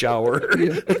for a shower.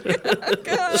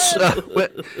 So,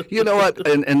 but you know what?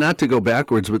 And not to go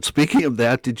backwards, but speaking of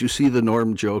that, did you see the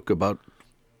Norm joke about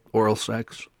oral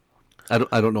sex?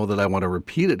 I don't know that I want to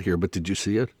repeat it here, but did you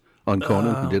see it on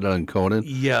Conan? He did it on Conan.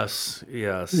 Yes.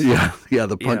 Yeah.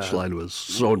 The punchline was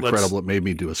so incredible it made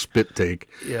me do a spit take.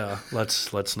 Yeah,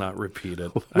 let's not repeat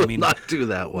it. We'll not do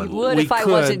that one. Would We if I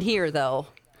could. wasn't here, though.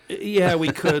 Yeah, we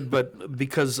could, but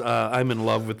because I'm in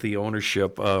love with the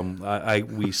ownership,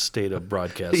 we stayed a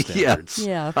broadcast standards. Yes,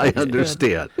 Yeah, I that's good.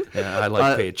 understand. Yeah, I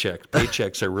like paychecks.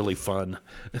 Paychecks are really fun.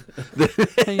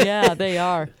 Yeah, they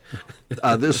are.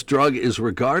 This drug is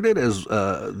regarded as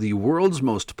the world's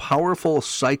most powerful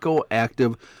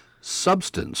psychoactive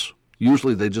substance.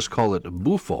 Usually they just call it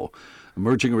bufo.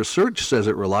 Emerging research says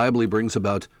it reliably brings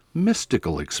about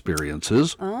mystical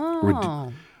experiences,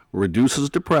 reduces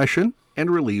depression, and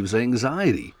relieves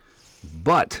anxiety.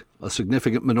 But a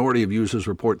significant minority of users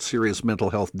report serious mental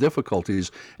health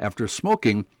difficulties after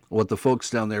smoking what the folks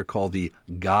down there call the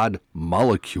God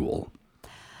molecule.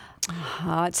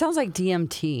 It sounds like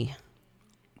DMT.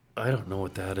 I don't know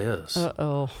what that is.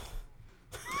 Uh-oh.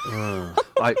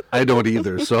 I don't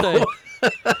either, so...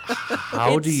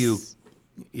 How do you?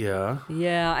 Yeah.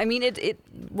 Yeah, I mean, it.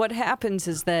 What happens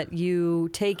is that you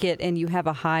take it and you have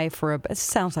a high for it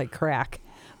sounds like crack,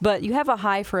 but you have a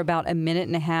high for about a minute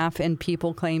and a half, and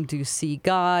people claim to see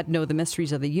God, know the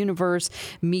mysteries of the universe,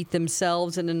 meet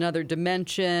themselves in another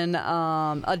dimension,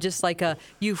 just like a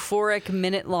euphoric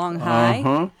minute-long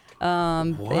high.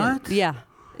 What? Yeah,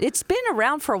 it's been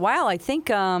around for a while. I think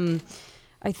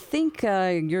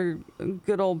your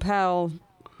good old pal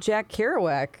Jack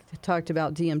Kerouac talked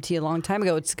about DMT a long time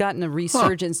ago. It's gotten a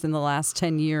resurgence in the last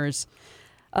 10 years.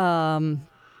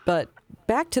 But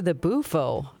back to the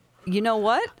bufo. You know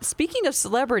what? Speaking of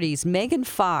celebrities, Megan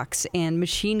Fox and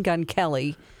Machine Gun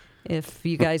Kelly, if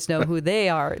you guys know who they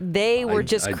are, they were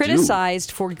just I do.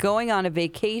 criticized for going on a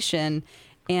vacation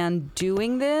and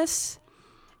doing this.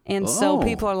 And so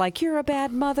people are like, you're a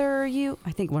bad mother.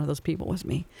 I think one of those people was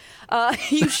me.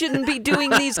 You shouldn't be doing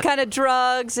these kind of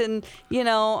drugs and,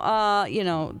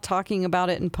 talking about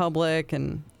it in public.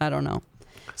 And I don't know.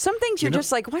 Some things you're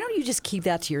just like, why don't you just keep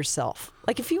that to yourself?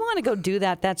 Like, if you want to go do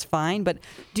that, that's fine. But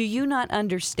do you not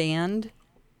understand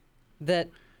that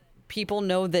people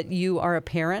know that you are a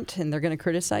parent and they're going to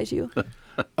criticize you?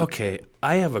 Okay,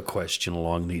 I have a question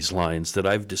along these lines that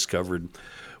I've discovered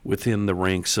within the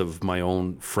ranks of my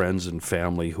own friends and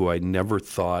family who I never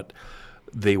thought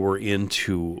they were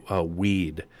into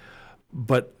weed.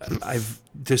 But I've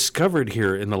discovered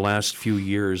here in the last few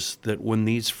years that when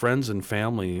these friends and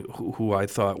family who I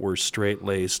thought were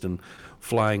straight-laced and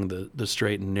flying the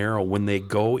straight and narrow, when they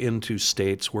go into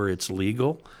states where it's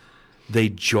legal, they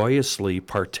joyously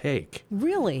partake.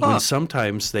 Really? When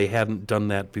sometimes they hadn't done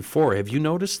that before. Have you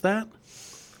noticed that?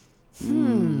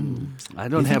 I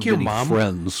don't have your many mom-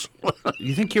 friends.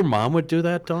 You think your mom would do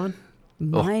that, Dawn?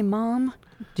 My mom?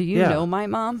 Do you Yeah. know my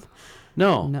mom?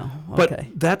 No. No, But okay.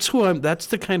 that's that's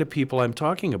the kind of people I'm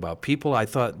talking about. People I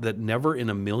thought that never in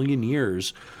a million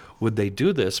years would they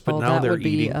do this, but now that they're would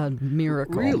be eating. a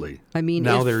miracle. Really? I mean,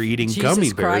 Now if they're eating Jesus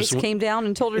gummy bears. Christ came down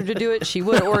and told her to do it, she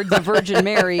would, or the Virgin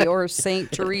Mary, or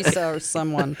Saint Teresa, or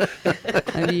someone.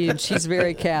 I mean, she's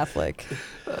very Catholic.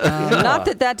 Not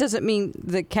that doesn't mean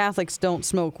that Catholics don't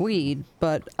smoke weed,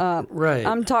 but Right.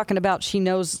 I'm talking about she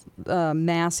knows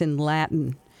Mass in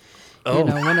Latin. Oh,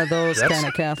 one of those that's- kind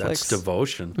of Catholics. That's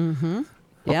devotion.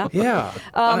 Yeah. Yeah.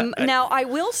 Now, I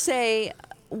will say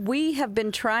we have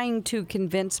been trying to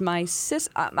convince my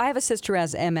sister. I have a sister who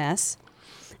has MS,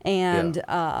 and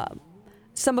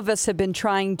some of us have been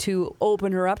trying to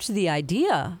open her up to the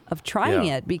idea of trying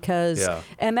Yeah. it because Yeah.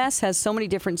 MS has so many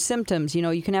different symptoms.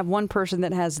 You can have one person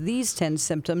that has these 10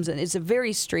 symptoms, and it's a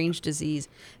very strange disease.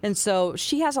 And so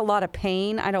she has a lot of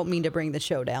pain. I don't mean to bring the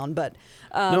show down, but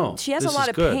No, she has a this lot is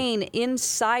of good. pain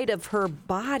inside of her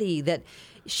body that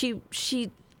she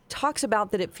talks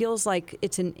about, that it feels like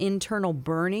it's an internal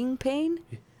burning pain.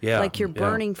 Yeah, Like you're yeah.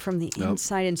 burning from the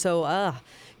inside. And so,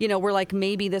 we're like,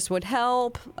 maybe this would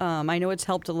help. I know it's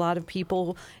helped a lot of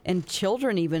people and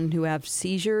children even who have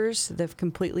seizures that have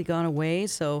completely gone away.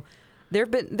 So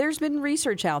there's been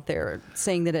research out there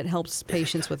saying that it helps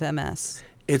patients with MS.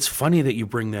 It's funny that you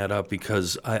bring that up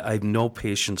because I know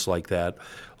patients like that,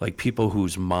 like people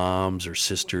whose moms or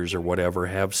sisters or whatever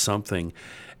have something,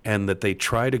 and that they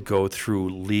try to go through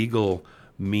legal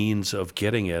means of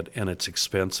getting it, and it's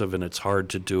expensive and it's hard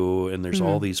to do, and there's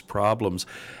all these problems,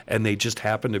 and they just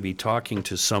happen to be talking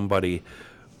to somebody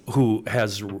who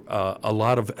has a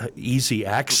lot of easy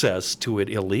access to it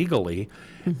illegally,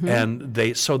 and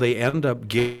they end up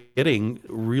getting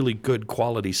really good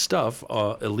quality stuff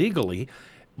illegally,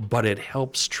 but it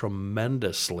helps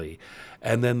tremendously.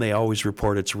 And then they always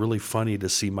report it's really funny to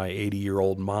see my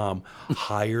 80-year-old mom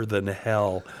higher than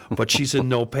hell, but she's in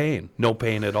no pain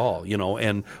at all,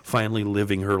 and finally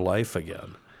living her life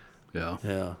again. Yeah.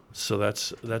 Yeah. So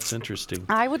that's interesting.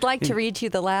 I would like to read you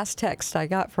the last text I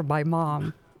got from my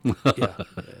mom. Yeah.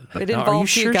 It Now,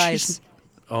 involves are you sure guys.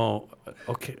 Oh,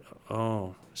 okay.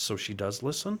 Oh, so she does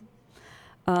listen?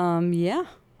 Yeah.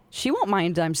 She won't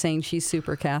mind I'm saying she's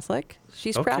super Catholic.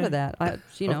 She's proud of that.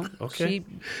 Okay. She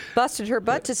busted her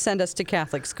butt to send us to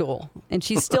Catholic school, and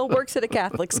she still works at a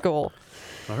Catholic school.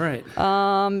 All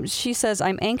right. She says,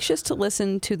 I'm anxious to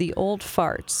listen to the old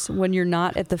farts when you're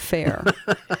not at the fair.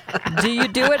 Do you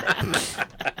do it?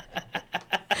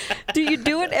 Do you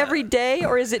do it every day,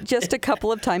 or is it just a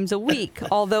couple of times a week?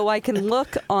 Although I can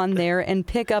look on there and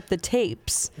pick up the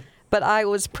tapes. But I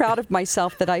was proud of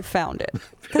myself that I found it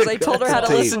because I told her how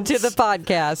to listen to the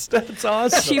podcast. That's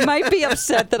awesome. She might be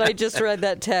upset that I just read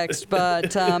that text,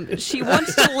 but she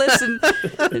wants to listen.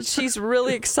 She's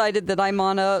really excited that I'm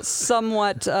on a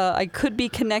somewhat, I could be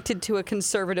connected to a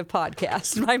conservative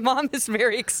podcast. My mom is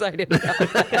very excited about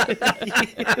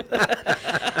that.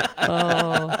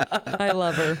 Oh, I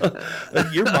love her.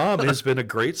 Your mom has been a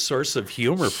great source of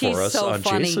humor She's for us so on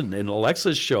funny. Jason and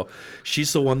Alexa's show.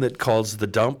 She's the one that calls the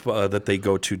dump that they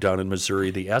go to down in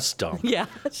Missouri the S dump. Yeah,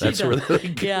 she That's does. where they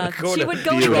go She to would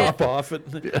go to drop get, off.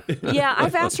 Yeah,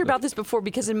 I've asked her about this before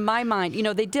because in my mind,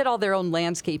 they did all their own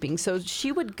landscaping. So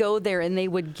she would go there and they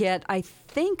would get, I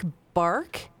think,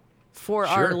 bark for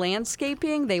our Sure.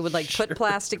 landscaping. They would put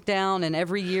plastic down, and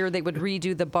every year they would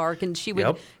redo the bark, and she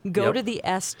would go to the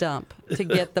S dump to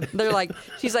get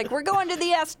she's like, we're going to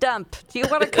the S dump. Do you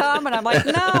want to come? And I'm like,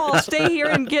 no, I'll stay here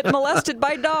and get molested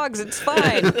by dogs. It's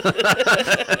fine.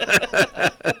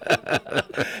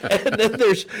 And then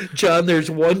there's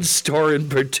one store in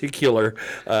particular.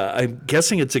 I'm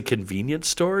guessing it's a convenience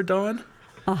store, Dawn?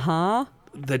 Uh-huh.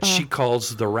 That she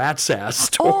calls the Rat's Ass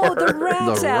store. Oh, the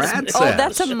Rat's The Ass. Rat's Oh, Ass.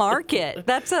 that's a market.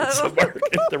 That's a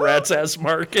The Rat's Ass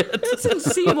Market. It's in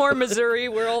Seymour, Missouri,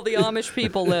 where all the Amish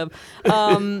people live.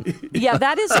 Yeah,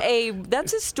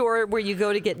 that's a store where you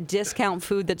go to get discount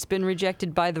food that's been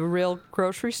rejected by the real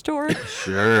grocery store.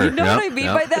 Sure. You know what I mean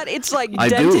by that? It's like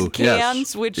dented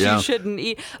cans, which you shouldn't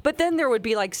eat. But then there would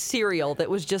be cereal that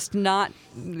was just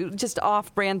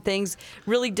off-brand things,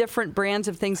 really different brands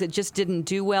of things that just didn't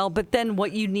do well. But then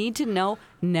what you need to know,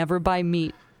 never buy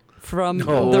meat from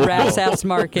the Rat's Ass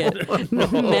Market.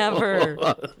 Never.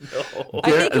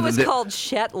 I think it was called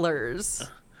Shetler's.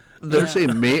 There's a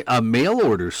mail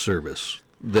order service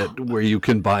where you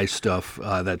can buy stuff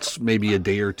that's maybe a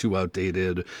day or two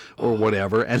outdated or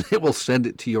whatever, and it will send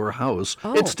it to your house.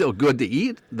 Oh. It's still good to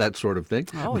eat, that sort of thing.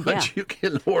 Oh, but yeah. you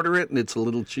can order it, and it's a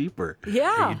little cheaper.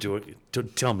 Yeah. Are you doing?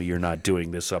 Tell me you're not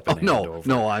doing this up in No, Andover.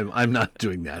 no, I'm not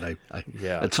doing that.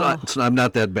 Yeah. It's not. I'm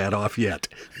not that bad off yet.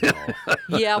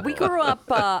 Yeah, we grew up.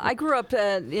 I grew up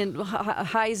in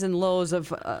highs and lows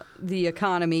of the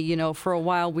economy. For a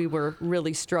while we were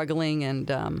really struggling,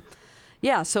 and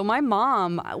so my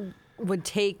mom would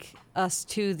take us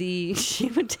to the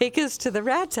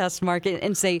Rat's Ass Market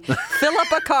and say, fill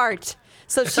up a cart.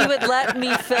 So she would let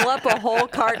me fill up a whole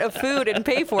cart of food and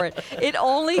pay for it. It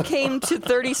only came to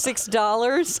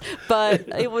 $36, but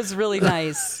it was really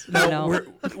nice.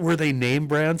 Were they name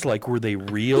brands? Were they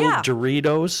real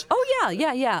Doritos? Oh,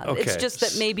 yeah. Okay. It's just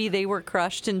that maybe they were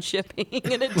crushed in shipping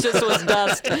and it just was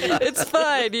dust. It's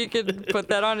fine. You can put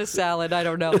that on a salad. I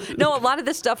don't know. No, a lot of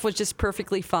this stuff was just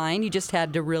perfectly fine. You just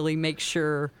had to really make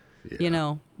sure,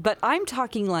 But I'm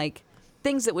talking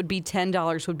things that would be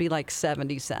 $10 would be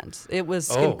 70 cents. It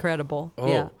was incredible. Oh.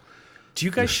 Yeah. Do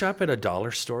you guys shop at a dollar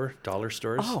stores?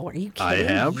 Oh, are you I kidding?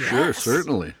 have, sure,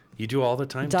 certainly. You do all the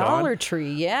time, Dollar Dawn?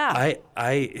 Tree, yeah.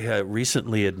 I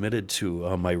recently admitted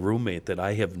to my roommate that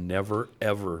I have never,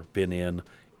 ever been in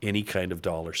any kind of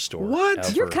dollar store. What?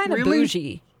 Ever. You're kind of Really?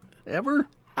 bougie. Ever?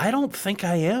 I don't think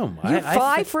I am. You I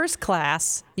fly think- first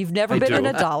class. You've never I been do. in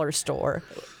a dollar store.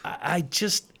 I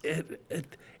just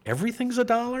everything's a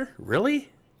dollar, really?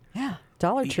 Yeah,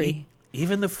 Dollar Tree.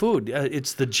 Even the food.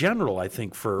 It's the general, I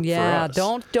think, for us.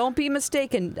 Don't be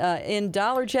mistaken. In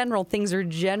Dollar General, things are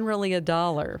generally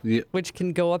 $1, Yeah. which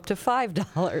can go up to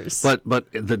 $5. But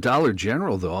the Dollar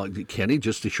General, though, Kenny,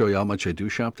 just to show you how much I do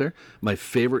shop there, my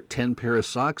favorite 10 pair of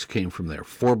socks came from there,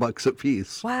 $4 a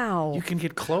piece. Wow. You can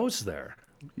get clothes there.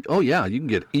 Oh yeah, you can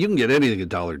get anything at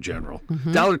Dollar General.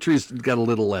 Dollar Tree's got a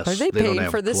little less. Are they don't paying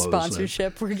have for this clothes there.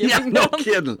 sponsorship we're Yeah, giving no them?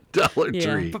 kidding. Dollar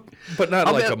Tree. But not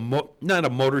I'll like bet- not a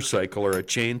motorcycle or a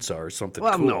chainsaw or something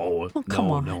Well, cool. no, come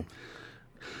no, on. no.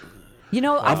 You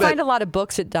know, I bet- find a lot of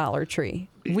books at Dollar Tree.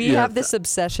 We Yeah. have this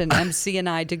obsession, MC and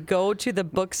I, to go to the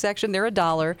book section. They're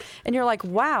 $1, and you're like,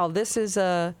 wow, this is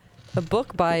a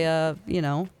book by a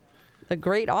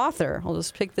great author. I'll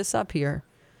just pick this up here.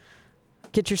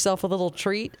 Get yourself a little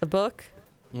treat, a book.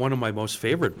 One of my most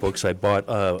favorite books I bought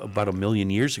about 1 million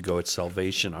years ago at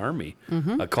Salvation Army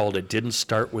called It Didn't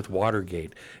Start with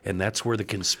Watergate. And that's where the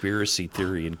conspiracy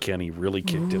theory in Kenny really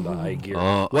kicked into high gear.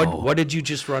 What did you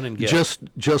just run and get?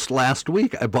 Just last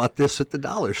week, I bought this at the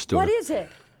dollar store. What is it?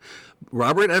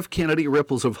 Robert F. Kennedy,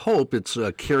 Ripples of Hope. It's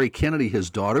Carrie Kennedy, his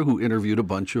daughter, who interviewed a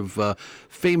bunch of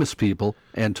famous people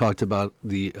and talked about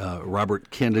the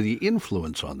Robert Kennedy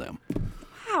influence on them.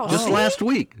 Wow. Just last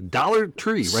week, Dollar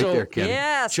Tree, right there, Kenny.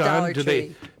 Yes, John, Dollar do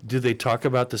Tree. they talk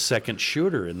about the second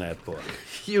shooter in that book?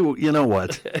 You know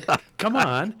what? Come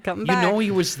on. Come You back. know he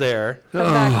was there.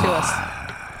 Come back to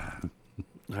us.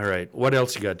 All right. What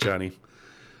else you got, Johnny?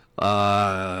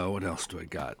 What else do I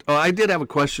got? Oh, I did have a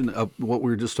question of what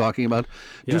we were just talking about.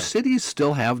 Yeah. Do cities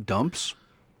still have dumps?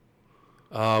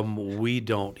 We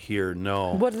don't here,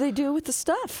 no. What do they do with the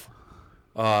stuff?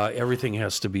 Everything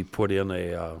has to be put in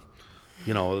a,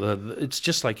 it's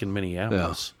just like in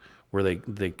Minneapolis where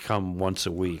they come once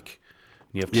a week.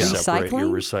 You have to separate your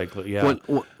recycling. Yeah.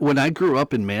 When I grew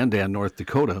up in Mandan, North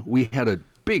Dakota, we had a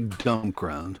big dump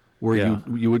ground where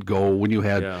you would go when you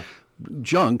had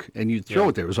junk and you'd throw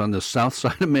it there. It was on the south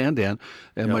side of Mandan,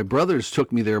 and my brothers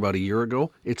took me there about a year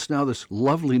ago. It's now this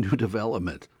lovely new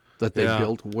development that they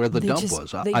built where the dump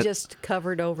was. They just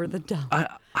covered over the dump.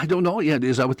 I don't know. Yeah,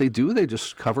 is that what they do? They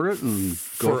just cover it and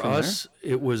go For from us,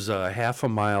 it was half a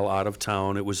mile out of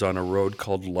town. It was on a road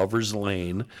called Lover's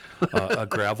Lane, a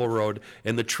gravel road,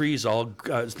 and the trees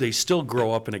they still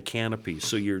grow up in a canopy.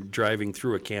 So you're driving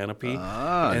through a canopy,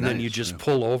 and then you just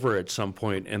pull over at some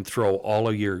point and throw all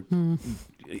of your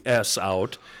S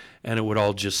out, and it would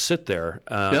all just sit there.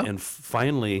 And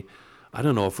finally, I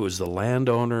don't know if it was the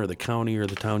landowner or the county or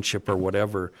the township or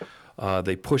whatever,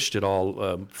 they pushed it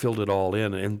all, filled it all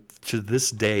in. And to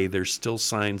this day, there's still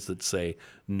signs that say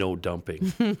no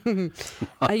dumping.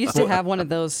 I used to have one of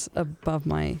those above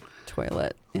my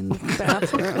toilet in the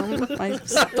bathroom. I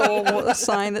stole a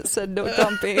sign that said no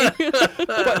dumping.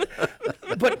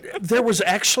 But there was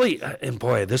actually, and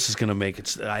boy, this is going to make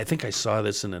it, I think I saw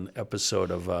this in an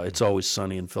episode of It's Always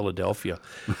Sunny in Philadelphia.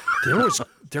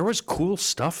 There was cool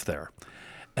stuff there.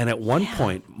 And at one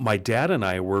point, my dad and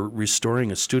I were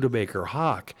restoring a Studebaker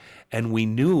hawk, and we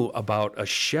knew about a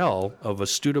shell of a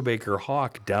Studebaker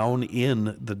hawk down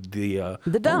in the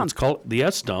dump. It's called the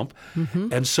S dump.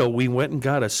 And so we went and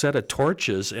got a set of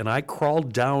torches, and I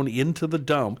crawled down into the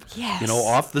dump,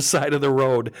 off the side of the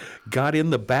road, got in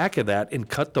the back of that, and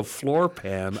cut the floor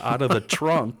pan out of the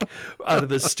trunk, out of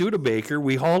the Studebaker.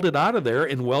 We hauled it out of there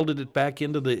and welded it back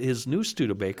into his new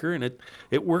Studebaker, and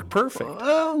it worked perfect.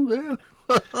 Oh, yeah.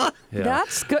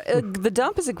 That's good. The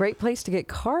dump is a great place to get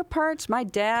car parts. My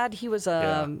dad, he was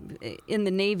in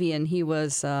the Navy, and he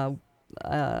was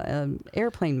an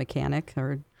airplane mechanic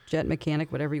or jet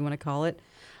mechanic, whatever you want to call it.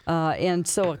 And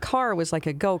so a car was like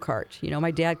a go-kart.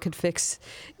 My dad could fix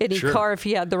any car if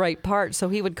he had the right part. So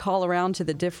he would call around to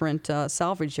the different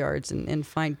salvage yards and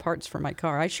find parts for my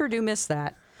car. I sure do miss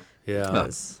that. Yeah,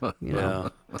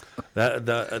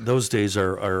 those days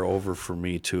are over for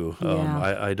me too.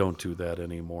 I don't do that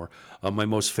anymore. My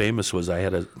most famous was I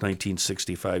had a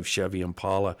 1965 Chevy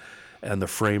Impala, and the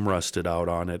frame rusted out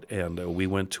on it. And we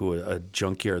went to a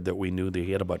junkyard that we knew they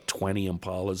had about 20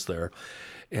 Impalas there.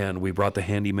 And we brought the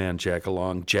handyman jack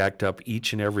along, jacked up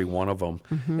each and every one of them,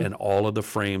 and all of the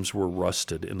frames were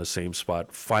rusted in the same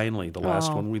spot. Finally, the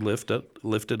last one we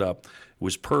lifted up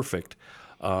was perfect.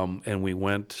 And we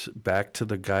went back to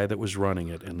the guy that was running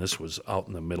it, and this was out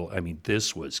in the middle. I mean,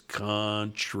 this was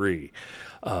country.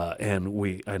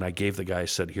 And I gave the guy,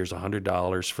 said, here's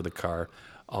 $100 for the car.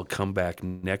 I'll come back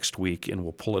next week, and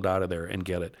we'll pull it out of there and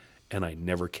get it. And I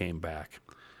never came back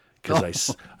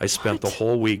because I spent the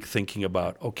whole week thinking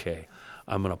about, okay,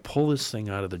 I'm going to pull this thing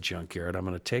out of the junkyard. I'm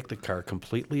going to take the car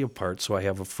completely apart so I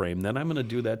have a frame. Then I'm going to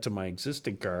do that to my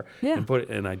existing car and put it.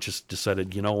 And I just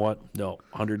decided, you know what? No,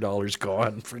 $100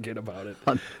 gone. Forget about it.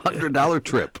 $100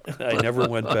 trip. I never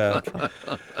went back.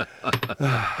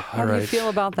 How do you feel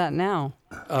about that now?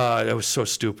 It was so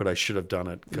stupid. I should have done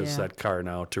it because that car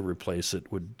now to replace it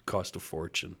would cost a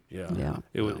fortune.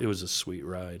 It was a sweet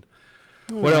ride.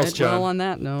 What else, John? Well, on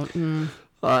that note.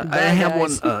 I have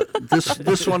one.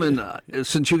 This one,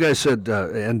 since you guys said,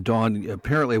 and Dawn,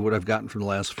 apparently what I've gotten from the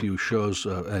last few shows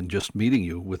and just meeting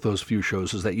you with those few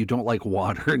shows is that you don't like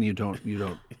water and you don't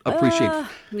appreciate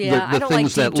the I don't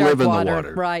things like that deep, dark live in water. the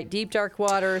water. Right, deep dark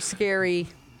water, scary.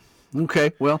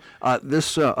 Okay, well,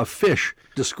 this a fish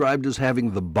described as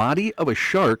having the body of a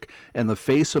shark and the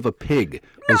face of a pig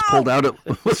was pulled out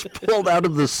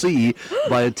of the sea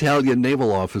by Italian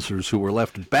naval officers who were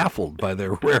left baffled by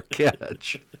their rare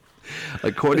catch.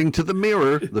 According to the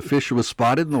Mirror, the fish was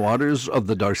spotted in the waters of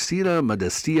the Darcina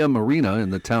Modestia Marina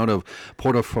in the town of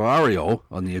Portoferraio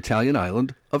on the Italian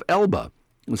island of Elba.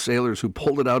 The sailors who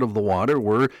pulled it out of the water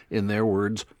were, in their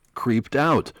words, creeped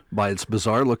out by its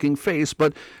bizarre-looking face,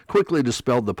 but quickly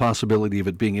dispelled the possibility of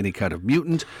it being any kind of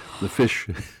mutant. The fish...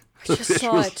 I just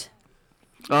saw it.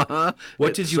 Uh-huh.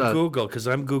 What did you Google? Because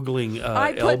I'm Googling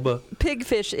I Elba. put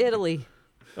pigfish, Italy.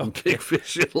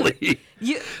 Pigfish Italy.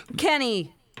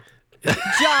 Kenny,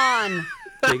 John,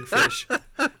 Pigfish.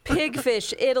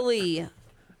 pigfish, Italy.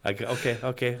 Okay.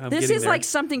 This getting is there. like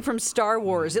something from Star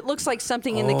Wars. It looks like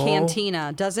something in the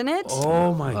cantina, doesn't it?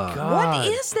 Oh, my God. What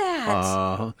is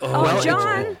that? Well,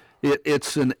 John.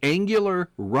 It's an angular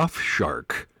rough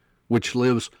shark, which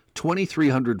lives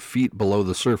 2,300 feet below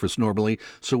the surface normally,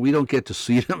 so we don't get to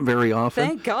see them very often.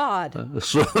 Thank God.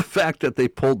 So the fact that they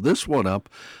pulled this one up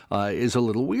is a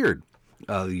little weird.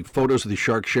 The photos of the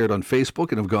shark shared on Facebook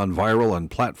and have gone viral on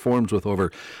platforms with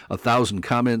over 1,000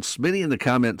 comments. Many in the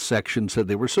comment section said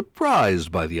they were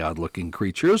surprised by the odd-looking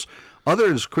creatures.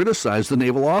 Others criticized the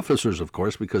naval officers, of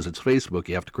course, because it's Facebook.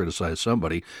 You have to criticize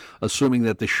somebody, assuming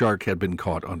that the shark had been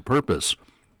caught on purpose.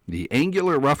 The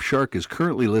angular rough shark is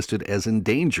currently listed as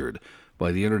endangered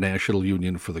by the International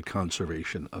Union for the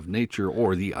Conservation of Nature,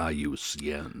 or the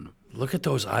IUCN. Look at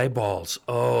those eyeballs.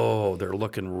 Oh, they're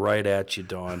looking right at you,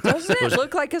 Dawn. Doesn't it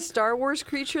look like a Star Wars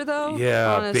creature, though?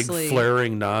 Yeah, Honestly. big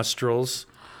flaring nostrils.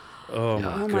 Oh, my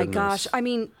Oh, goodness. my gosh. I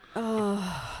mean,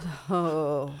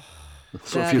 So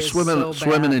That if you're is so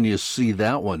swimming bad. and you see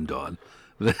that one, Dawn,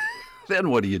 then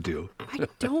what do you do? I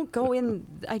don't go in.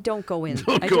 I don't go in.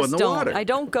 Don't I go in just the don't. water. I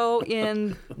don't go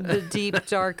in the deep,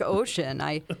 dark ocean.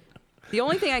 The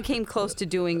only thing I came close to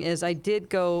doing is I did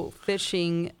go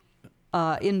fishing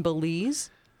in Belize.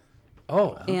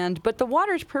 Oh, But the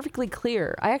water's perfectly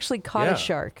clear. I actually caught Yeah. a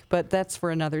shark, but that's for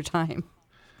another time.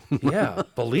 yeah.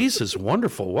 Belize is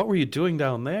wonderful. What were you doing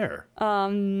down there?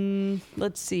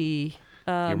 Let's see.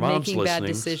 Your mom's Making bad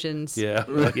listening. decisions. Yeah.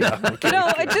 Yeah. Okay. No,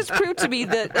 it just proved to me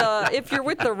that if you're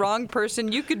with the wrong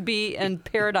person, you could be in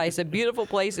paradise, a beautiful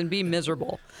place, and be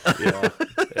miserable. Yeah.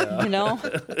 You know?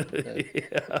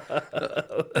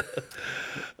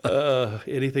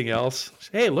 Anything else?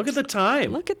 Hey, look at the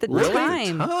time. Look at the Look at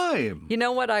time. the time. You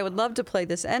know what? I would love to play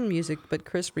this end music, but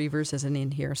Chris Reavers isn't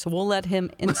in here. So we'll let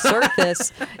him insert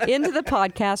this into the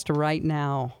podcast right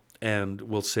now. And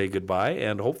we'll say goodbye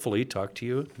and hopefully talk to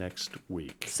you next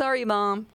week. Sorry, Mom.